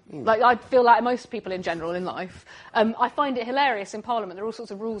comfortable in. Like, I feel like most people in general in life. I find it hilarious in Parliament. There are all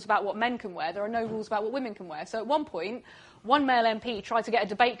sorts of rules about what men can wear. There are no rules about what women can wear. So at one point, one male MP tried to get a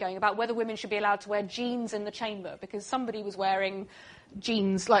debate going about whether women should be allowed to wear jeans in the chamber, because somebody was wearing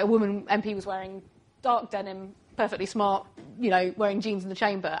jeans, like a woman MP was wearing dark denim, perfectly smart, wearing jeans in the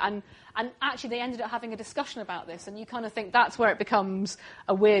chamber. And actually they ended up having a discussion about this, and you kind of think that's where it becomes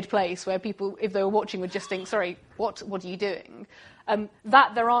a weird place, where people, if they were watching, would just think, sorry, what are you doing?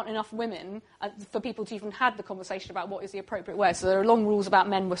 That there aren't enough women for people to even have the conversation about what is the appropriate wear. So there are long rules about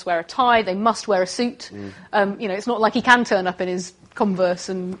men must wear a tie, they must wear a suit. It's not like he can turn up in his Converse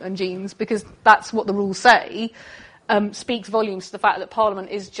and jeans, because that's what the rules say. Speaks volumes to the fact that Parliament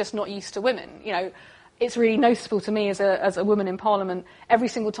is just not used to women. It's really noticeable to me as a woman in Parliament. Every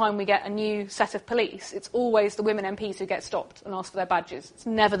single time we get a new set of police, it's always the women MPs who get stopped and asked for their badges. It's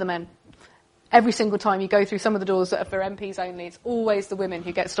never the men. Every single time you go through some of the doors that are for MPs only, it's always the women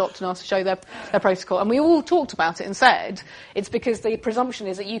who get stopped and asked to show their protocol. And we all talked about it and said it's because the presumption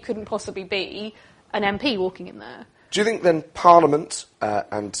is that you couldn't possibly be an MP walking in there. Do you think then Parliament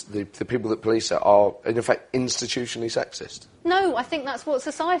and the people that police it are, in effect, institutionally sexist? No, I think that's what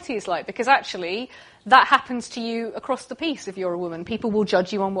society is like, because actually that happens to you across the piece if you're a woman. People will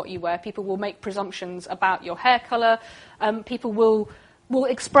judge you on what you wear. People will make presumptions about your hair colour. People will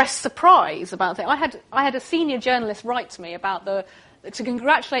express surprise about things. I had a senior journalist write to me to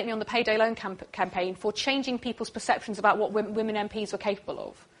congratulate me on the payday loan campaign for changing people's perceptions about what women MPs were capable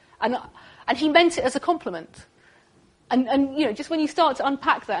of. And he meant it as a compliment. And just when you start to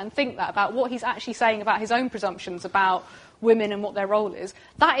unpack that and think that about what he's actually saying about his own presumptions about women and what their role is,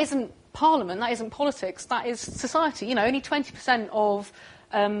 that isn't Parliament, that isn't politics, that is society. You know, only 20% of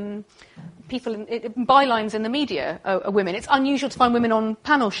people in bylines in the media are women. It's unusual to find women on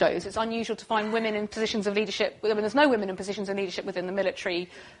panel shows. It's unusual to find women in positions of leadership. I mean, there's no women in positions of leadership within the military.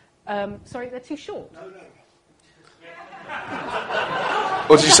 Sorry, they're too short. No.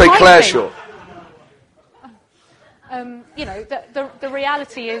 Or did you say Claire Short? You know, the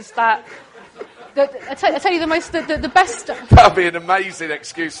reality is that. I tell you the best. That'd be an amazing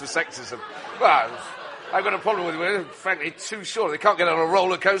excuse for sexism. Well, I've got a problem with women. Frankly, too short. They can't get on a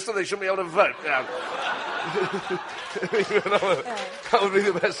roller coaster. They shouldn't be able to vote. Yeah. That would be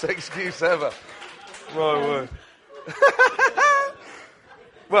the best excuse ever. My word.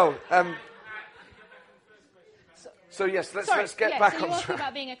 Well, so yes, let's get back on track.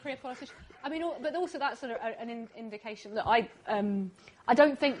 About being a career politician. I mean, but also that's sort of an indication that I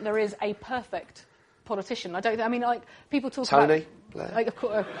don't think there is a perfect politician. I mean, like people talk about Tony Blair. Like, of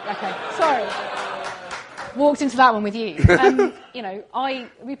course, okay, sorry, walked into that one with you. You know, I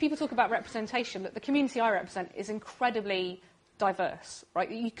mean, people talk about representation. That the community I represent is incredibly diverse, right?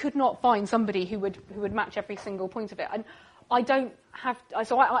 You could not find somebody who would match every single point of it. And I don't have.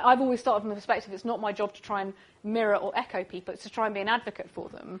 So I've always started from the perspective it's not my job to try and mirror or echo people. It's to try and be an advocate for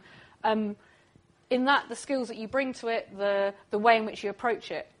them. In that, the skills that you bring to it, the way in which you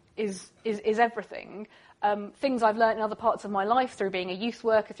approach it is everything. Things I've learned in other parts of my life through being a youth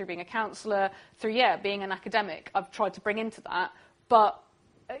worker, through being a counsellor, through being an academic, I've tried to bring into that. But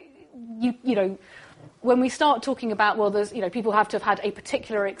you know, when we start talking about, well, there's, you know, people have to have had a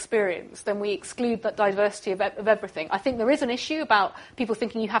particular experience, then we exclude that diversity of everything. I think there is an issue about people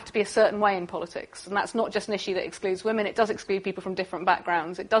thinking you have to be a certain way in politics, and that's not just an issue that excludes women. It does exclude people from different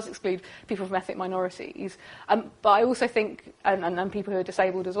backgrounds. It does exclude people from ethnic minorities. But I also think, and people who are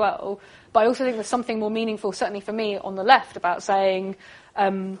disabled as well, but I also think there's something more meaningful, certainly for me, on the left, about saying,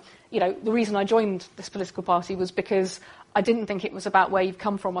 you know, the reason I joined this political party was because I didn't think it was about where you've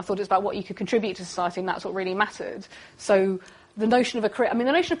come from. I thought it was about what you could contribute to society, and that's what really mattered. So the notion of a career, I mean,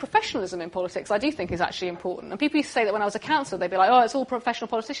 the notion of professionalism in politics, I do think is actually important. And people used to say that when I was a councillor, they'd be like, oh, it's all professional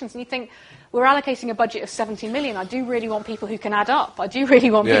politicians. And you think, we're allocating a budget of 70 million. I do really want people who can add up. I do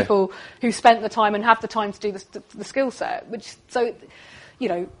really want people who spent the time and have the time to do the skill set. So, you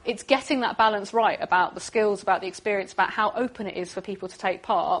know, it's getting that balance right about the skills, about the experience, about how open it is for people to take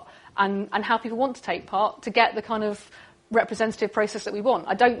part, and how people want to take part to get the kind of representative process that we want.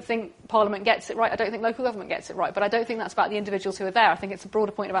 I don't think Parliament gets it right. I don't think local government gets it right. But I don't think that's about the individuals who are there. I think it's a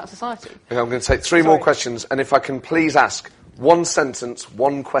broader point about society. Okay, I'm going to take three more questions, and if I can please ask one sentence,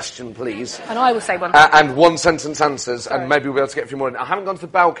 one question, please. And I will say one. And one sentence answers, and maybe we'll be able to get a few more in. I haven't gone to the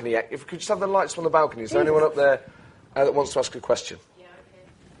balcony yet. If we could just have the lights on the balcony. Is there anyone up there that wants to ask a question? Yeah,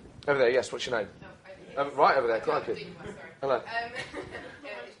 okay. Over there, yes. What's your name? Right over there. Crikey. Hello.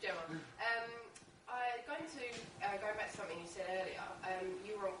 It's Gemma. Going back to something you said earlier,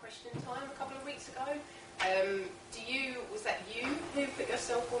 you were on Question Time a couple of weeks ago. Was that you who put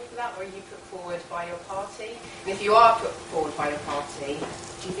yourself forward for that, or are you put forward by your party? And if you are put forward by your party,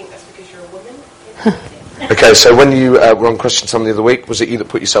 do you think that's because you're a woman? Okay, so when you were on Question Time the other week, was it you that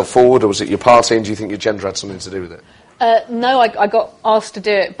put yourself forward, or was it your party, and do you think your gender had something to do with it? No, I got asked to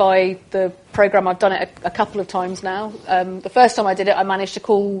do it by the programme. I've done it a couple of times now. The first time I did it, I managed to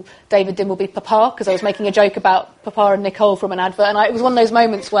call David Dimbleby Papa, because I was making a joke about Papa and Nicole from an advert. And it was one of those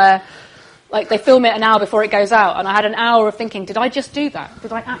moments where, like, they film it an hour before it goes out, and I had an hour of thinking, did I just do that?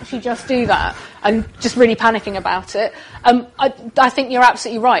 Did I actually just do that? And just really panicking about it. I think you're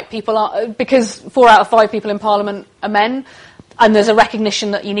absolutely right. People are, because 4 out of 5 people in Parliament are men, and there's a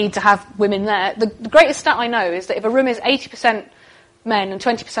recognition that you need to have women there. The greatest stat I know is that if a room is 80% men and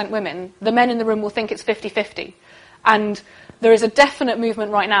 20% women, the men in the room will think it's 50-50. And there is a definite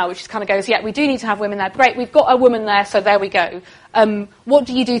movement right now which kind of goes, yeah, we do need to have women there. Great, we've got a woman there, so there we go. What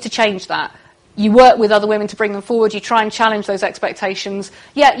do you do to change that? You work with other women to bring them forward. You try and challenge those expectations.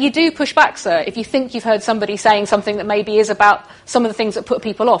 Yeah, you do push back, sir, if you think you've heard somebody saying something that maybe is about some of the things that put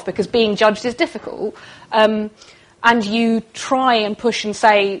people off, because being judged is difficult. And you try and push and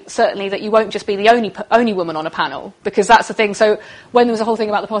say, certainly, that you won't just be the only woman on a panel, because that's the thing. So when there was a whole thing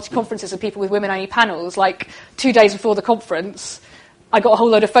about the party conferences and people with women-only panels, like 2 days before the conference, I got a whole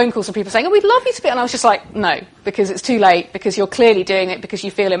load of phone calls from people saying, oh, we'd love you to be... And I was just like, no, because it's too late, because you're clearly doing it because you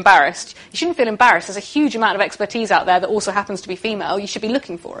feel embarrassed. You shouldn't feel embarrassed. There's a huge amount of expertise out there that also happens to be female. You should be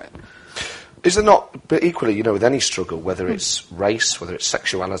looking for it. Is there not, but equally, you know, with any struggle, whether it's race, whether it's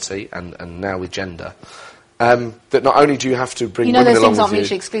sexuality, and now with gender... that not only do you have to bring women along with you... those things aren't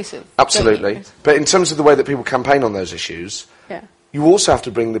mutually exclusive. Absolutely. But in terms of the way that people campaign on those issues, you also have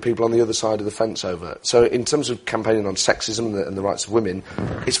to bring the people on the other side of the fence over. So in terms of campaigning on sexism and the rights of women,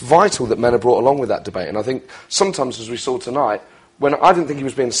 it's vital that men are brought along with that debate. And I think sometimes, as we saw tonight, when I didn't think he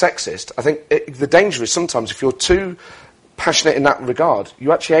was being sexist, I think the danger is sometimes if you're too passionate in that regard,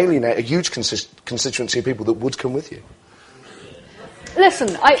 you actually alienate a huge constituency of people that would come with you. Listen,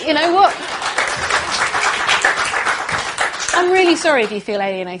 you know what? I'm really sorry if you feel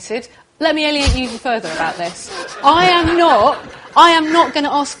alienated. Let me alienate you even further about this. I am not going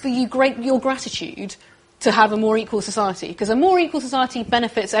to ask for your gratitude to have a more equal society, because a more equal society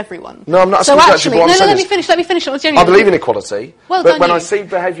benefits everyone. No, I'm not asking actually, what I'm saying. Let me finish. I believe in equality, well but done, when you. I see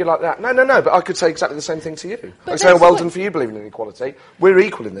behaviour like that, no, but I could say exactly the same thing to you. But I say, well done for you believing in equality. We're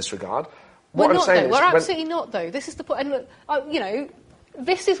equal in this regard. What We're I'm not, saying though. is, We're absolutely not, though. This is the point. And look,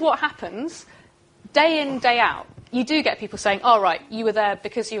 this is what happens day in, day out. You do get people saying, "All right, you were there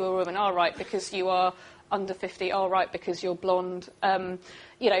because you were a woman. All right, because you are under 50. All right, because you're blonde."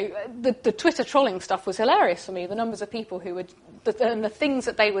 The Twitter trolling stuff was hilarious for me. The numbers of people who would, and the things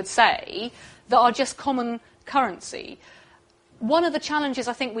that they would say that are just common currency. One of the challenges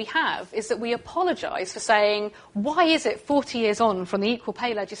I think we have is that we apologise for saying, why is it 40 years on from the equal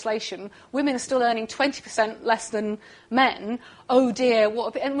pay legislation, women are still earning 20% less than men? Oh dear,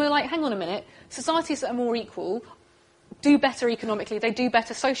 what? And we're like, hang on a minute, societies that are more equal do better economically, they do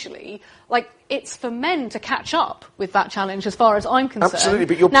better socially. Like, it's for men to catch up with that challenge as far as I'm concerned. Absolutely,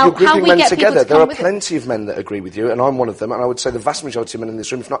 but you're grouping men together. There are plenty of men that agree with you, and I'm one of them, and I would say the vast majority of men in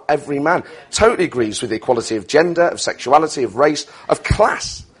this room, if not every man, totally agrees with the equality of gender, of sexuality, of race, of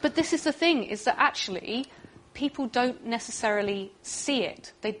class. But this is the thing, is that actually people don't necessarily see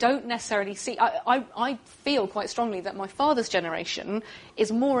it. They don't necessarily see... I feel quite strongly that my father's generation is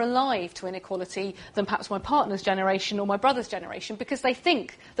more alive to inequality than perhaps my partner's generation or my brother's generation, because they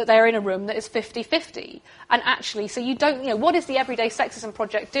think that they're in a room that is 50-50. And actually, so you don't... what is the Everyday Sexism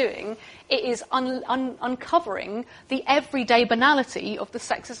Project doing? It is uncovering the everyday banality of the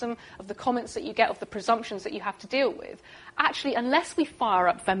sexism, of the comments that you get, of the presumptions that you have to deal with. Actually, unless we fire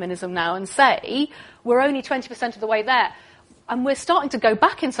up feminism now and say, we're only 20% of the way there, and we're starting to go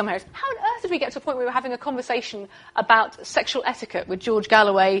back in some areas. How on earth did we get to a point where we were having a conversation about sexual etiquette with George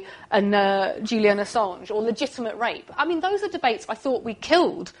Galloway and Julian Assange, or legitimate rape? I mean, those are debates I thought we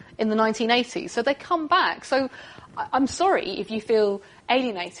killed in the 1980s, so they come back. So I'm sorry if you feel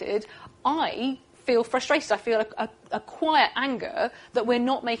alienated. I feel frustrated. I feel a quiet anger that we're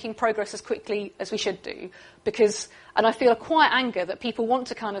not making progress as quickly as we should do. And I feel a quiet anger that people want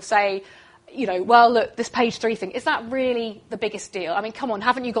to kind of say, well, look, this page 3 thing, is that really the biggest deal? I mean, come on,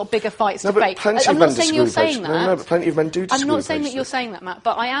 haven't you got bigger fights to fight? I'm not saying you're saying that. No, but plenty of men do disagree. I'm not saying that you're saying that, Matt,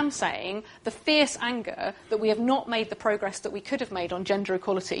 but I am saying the fierce anger that we have not made the progress that we could have made on gender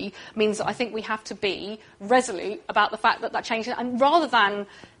equality means that I think we have to be resolute about the fact that changes. And rather than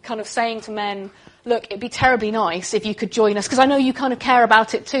kind of saying to men, look, it'd be terribly nice if you could join us, because I know you kind of care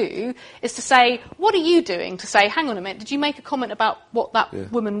about it too, is to say, what are you doing to say, hang on a minute, did you make a comment about what that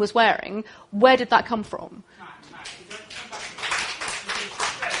woman was wearing? Where did that come from?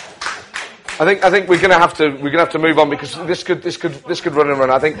 I think we're going to have to move on, because this could run and run.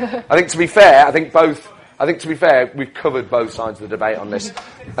 I think to be fair, we've covered both sides of the debate on this.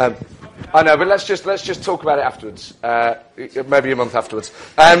 I know, but let's just talk about it afterwards. Maybe a month afterwards.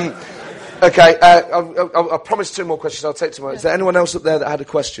 Okay, I promised 2 more questions. I'll take 2 more. Is there anyone else up there that had a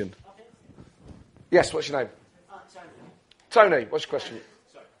question? Yes, what's your name? Tony, what's your question?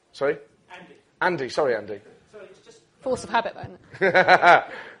 Sorry? Andy. Sorry, Andy. Force of habit, then. There's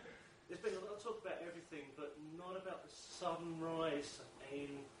been a lot of talk about everything, but not about the sudden rise in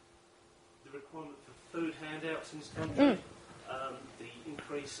the requirement for food handouts in this country, the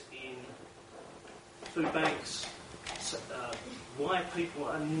increase in food banks, why people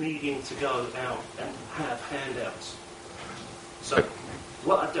are needing to go out and have handouts. So,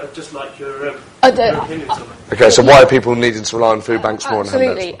 I'd just like your opinions on it. Okay, so why are people needing to rely on food banks more than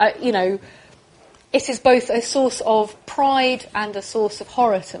handouts? Absolutely. It is both a source of pride and a source of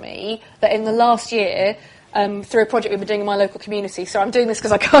horror to me that in the last year, through a project we've been doing in my local community, so I'm doing this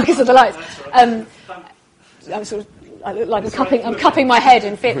because I can't because of the lights, I look like I'm cupping my head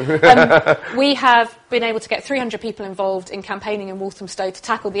in fear. We have been able to get 300 people involved in campaigning in Walthamstow to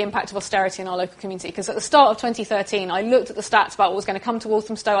tackle the impact of austerity in our local community. Because at the start of 2013, I looked at the stats about what was going to come to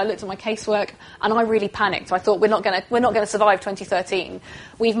Walthamstow. I looked at my casework, and I really panicked. I thought we're not going to survive 2013.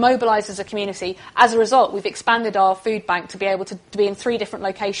 We've mobilised as a community. As a result, we've expanded our food bank to be able to be in 3 different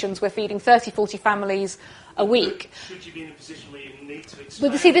locations. We're feeding 30, 40 families a week. Should you be in a position where you need to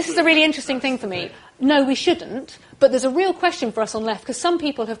expand? But see, this is a really interesting thing for me. No, we shouldn't. But there's a real question for us on left, because some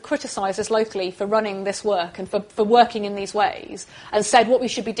people have criticised us locally for running encouraging this work and for working in these ways, and said what we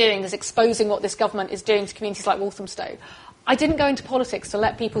should be doing is exposing what this government is doing to communities like Walthamstow. I didn't go into politics to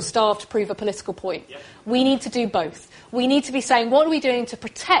let people starve to prove a political point. Yep. We need to do both. We need to be saying, what are we doing to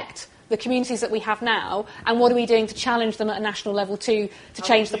protect the communities that we have now, and what are we doing to challenge them at a national level to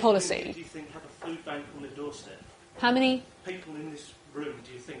change the policy? Do you think have a food bank on their doorstep? How many people in this room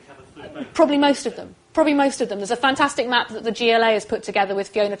do you think have a food bank? Probably most of them. Probably most of them. There's a fantastic map that the GLA has put together with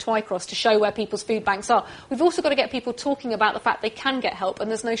Fiona Twycross to show where people's food banks are. We've also got to get people talking about the fact they can get help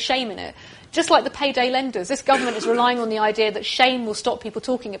and there's no shame in it. Just like the payday lenders, this government is relying on the idea that shame will stop people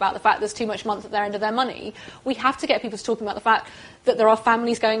talking about the fact there's too much month at their end of their money. We have to get people to talking about the fact that there are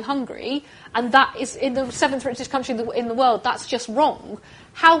families going hungry, and that is, in the seventh richest country in the world, that's just wrong.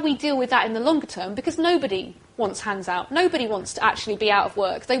 How we deal with that in the longer term, because nobody wants hands out. Nobody wants to actually be out of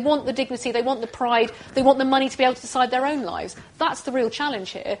work. They want the dignity, they want the pride, they want the money to be able to decide their own lives. That's the real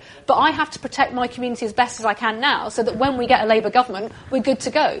challenge here. But I have to protect my community as best as I can now so that when we get a Labour government, we're good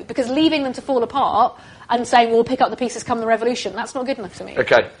to go. Because leaving them to fall apart and saying, well, we'll pick up the pieces come the revolution, that's not good enough to me.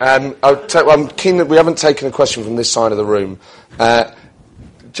 OK. I'm keen that we haven't taken a question from this side of the room.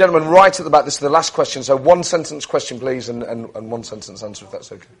 Gentlemen, right at the back, this is the last question. So one sentence question, please, and one sentence answer, if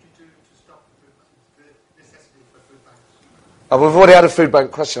that's OK. Oh, we've already had a food bank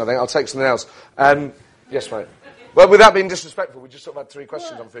question, I think. I'll take something else. Yes, mate. Well, without being disrespectful, we just sort of had 3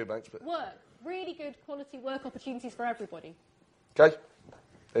 questions on food banks. But work. Really good quality work opportunities for everybody. OK.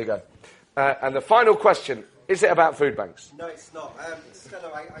 There you go. And the final question, is it about food banks? No, it's not.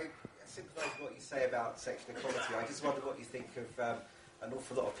 Stella, I sympathise with what you say about sexual equality. I just wonder what you think of an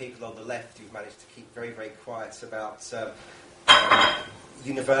awful lot of people on the left who've managed to keep very, very quiet about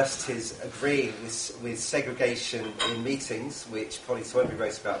universities agreeing with segregation in meetings, which Polly Toynbee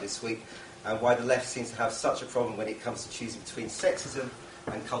wrote about this week, and why the left seems to have such a problem when it comes to choosing between sexism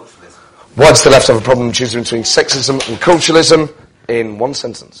and culturalism. Why does the left have a problem choosing between sexism and culturalism in one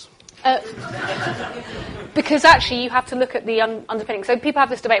sentence? Because actually you have to look at the underpinning. So people have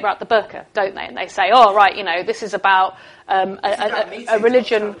this debate about the burqa, don't they? And they say, oh, right, you know, this is about a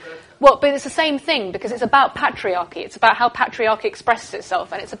religion. Well, but it's the same thing because it's about patriarchy. It's about how patriarchy expresses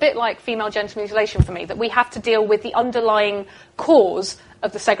itself. And it's a bit like female genital mutilation for me, that we have to deal with the underlying cause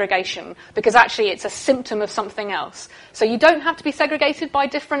of the segregation because actually it's a symptom of something else. So you don't have to be segregated by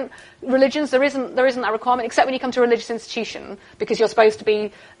different religions. There isn't that requirement, except when you come to a religious institution because you're supposed to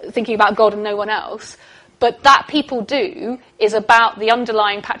be thinking about God and no one else. But that people do is about the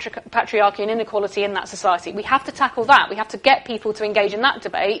underlying patriarchy and inequality in that society. We have to tackle that. We have to get people to engage in that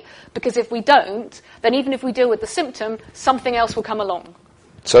debate, because if we don't, then even if we deal with the symptom, something else will come along.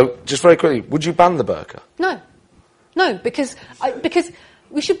 So, just very quickly, would you ban the burqa? No, because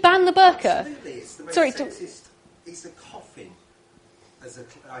we should ban the burqa. Absolutely, it's the most sexist. It's a coffin as an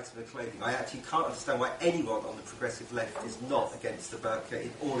item of clothing. I actually can't understand why anyone on the progressive left is not against the burqa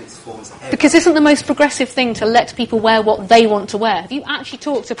in all its forms ever. Because isn't the most progressive thing to let people wear what they want to wear? If you actually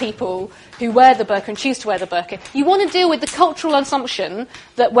talk to people who wear the burqa and choose to wear the burqa, you want to deal with the cultural assumption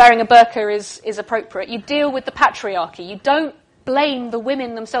that wearing a burqa is appropriate. You deal with the patriarchy. You don't blame the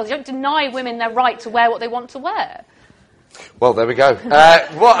women themselves. You don't deny women their right to wear what they want to wear. Well, there we go.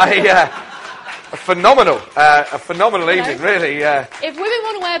 What a phenomenal evening, really. If women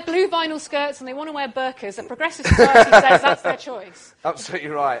want to wear blue vinyl skirts and they want to wear burqas, a progressive society says that's their choice. Absolutely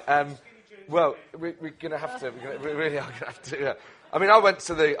right. Well, we're going to have to. We really are going to have to. I mean, I went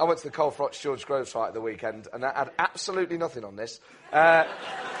to the Cole Frotch George Grove site at the weekend, and that had absolutely nothing on this.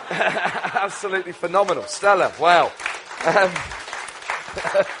 Absolutely phenomenal. Stella, wow.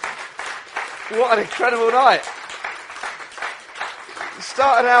 What an incredible night.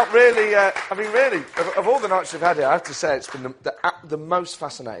 Started out really, of all the nights we've had here, I have to say it's been the most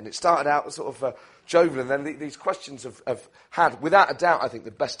fascinating. It started out sort of jovial, and then these questions have had, without a doubt, I think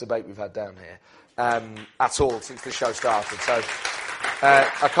the best debate we've had down here at all since the show started. So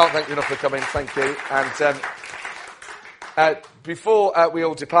I can't thank you enough for coming. Thank you. And before we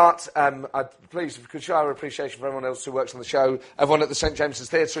all depart, please, if you could show our appreciation for everyone else who works on the show, everyone at the St James's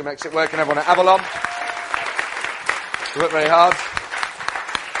Theatre who makes it work, and everyone at Avalon who work very hard.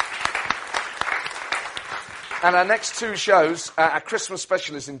 And our next 2 shows, our Christmas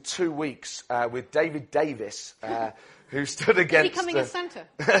special is in 2 weeks with David Davis, who stood against... Is he coming as Santa?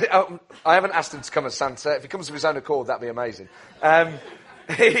 I haven't asked him to come as Santa. If he comes of his own accord, that'd be amazing.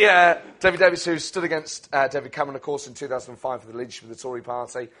 David Davis, who stood against David Cameron, of course, in 2005 for the leadership of the Tory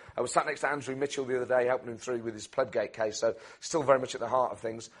party. I was sat next to Andrew Mitchell the other day, helping him through with his Plebgate case, so still very much at the heart of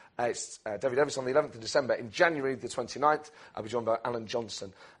things. It's David Davis on the 11th of December. In January the 29th, I'll be joined by Alan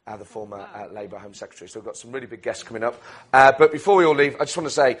Johnson, the former Labour Home Secretary. So we've got some really big guests coming up. But before we all leave, I just want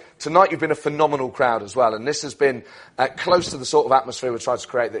to say, tonight you've been a phenomenal crowd as well, and this has been close to the sort of atmosphere we're trying to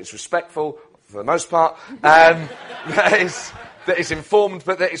create, that is respectful, for the most part, that is informed,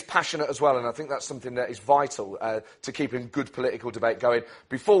 but that is passionate as well, and I think that's something that is vital to keeping good political debate going.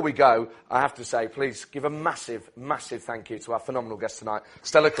 Before we go, I have to say, please give a massive, massive thank you to our phenomenal guest tonight,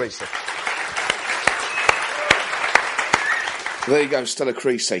 Stella Creasy. There you go, Stella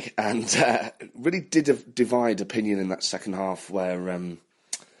Creasy, and really did divide opinion in that second half where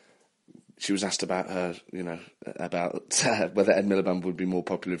she was asked about her, about whether Ed Miliband would be more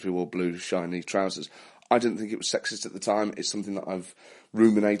popular if he wore blue, shiny trousers. I didn't think it was sexist at the time. It's something that I've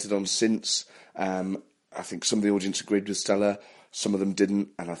ruminated on since. I think some of the audience agreed with Stella, some of them didn't,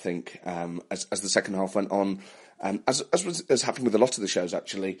 and I think as the second half went on, as happened with a lot of the shows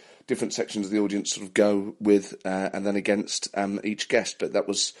actually, different sections of the audience sort of go with and then against each guest, but that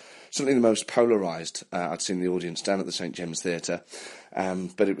was certainly the most polarised I'd seen the audience down at the St James Theatre.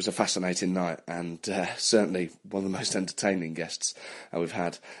 But it was a fascinating night, and certainly one of the most entertaining guests we've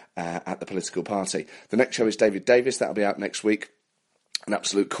had at the political party. The next show is David Davis. That'll be out next week. An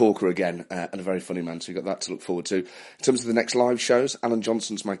absolute corker again, and a very funny man, so you've got that to look forward to. In terms of the next live shows, Alan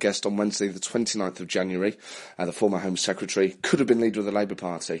Johnson's my guest on Wednesday the 29th of January, the former Home Secretary, could have been leader of the Labour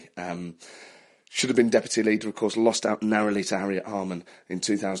Party. Should have been deputy leader, of course, lost out narrowly to Harriet Harman in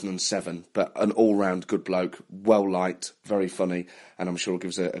 2007, but an all-round good bloke, well-liked, very funny, and I'm sure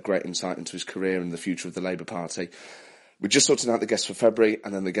gives a great insight into his career and the future of the Labour Party. We're just sorting out the guest for February,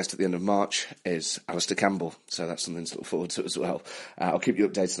 and then the guest at the end of March is Alistair Campbell, so that's something to look forward to as well. I'll keep you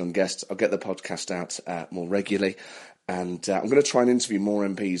updated on guests. I'll get the podcast out more regularly, and I'm going to try and interview more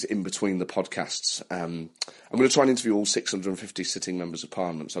MPs in between the podcasts. I'm going to try and interview all 650 sitting members of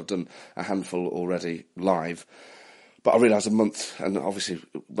Parliament, so I've done a handful already live. But I realise a month, and obviously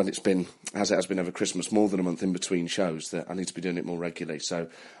when it's been, as it has been over Christmas, more than a month in between shows, that I need to be doing it more regularly. So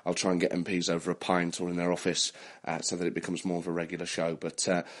I'll try and get MPs over a pint or in their office so that it becomes more of a regular show. But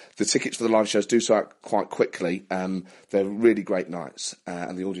the tickets for the live shows do sell out quite quickly. They're really great nights,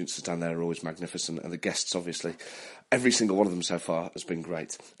 and the audiences down there are always magnificent, and the guests, obviously, every single one of them so far has been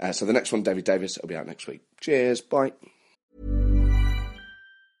great. So the next one, David Davis, will be out next week. Cheers, bye.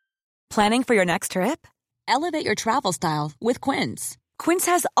 Planning for your next trip? Elevate your travel style with Quince. Quince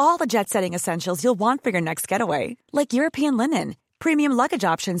has all the jet-setting essentials you'll want for your next getaway, like European linen, premium luggage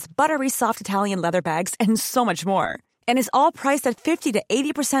options, buttery soft Italian leather bags, and so much more. And is all priced at 50 to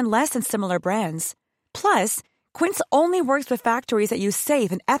 80% less than similar brands. Plus, Quince only works with factories that use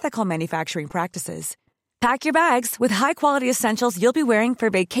safe and ethical manufacturing practices. Pack your bags with high-quality essentials you'll be wearing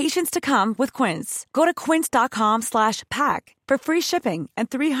for vacations to come with Quince. Go to quince.com/pack for free shipping and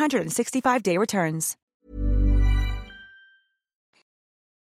 365-day returns.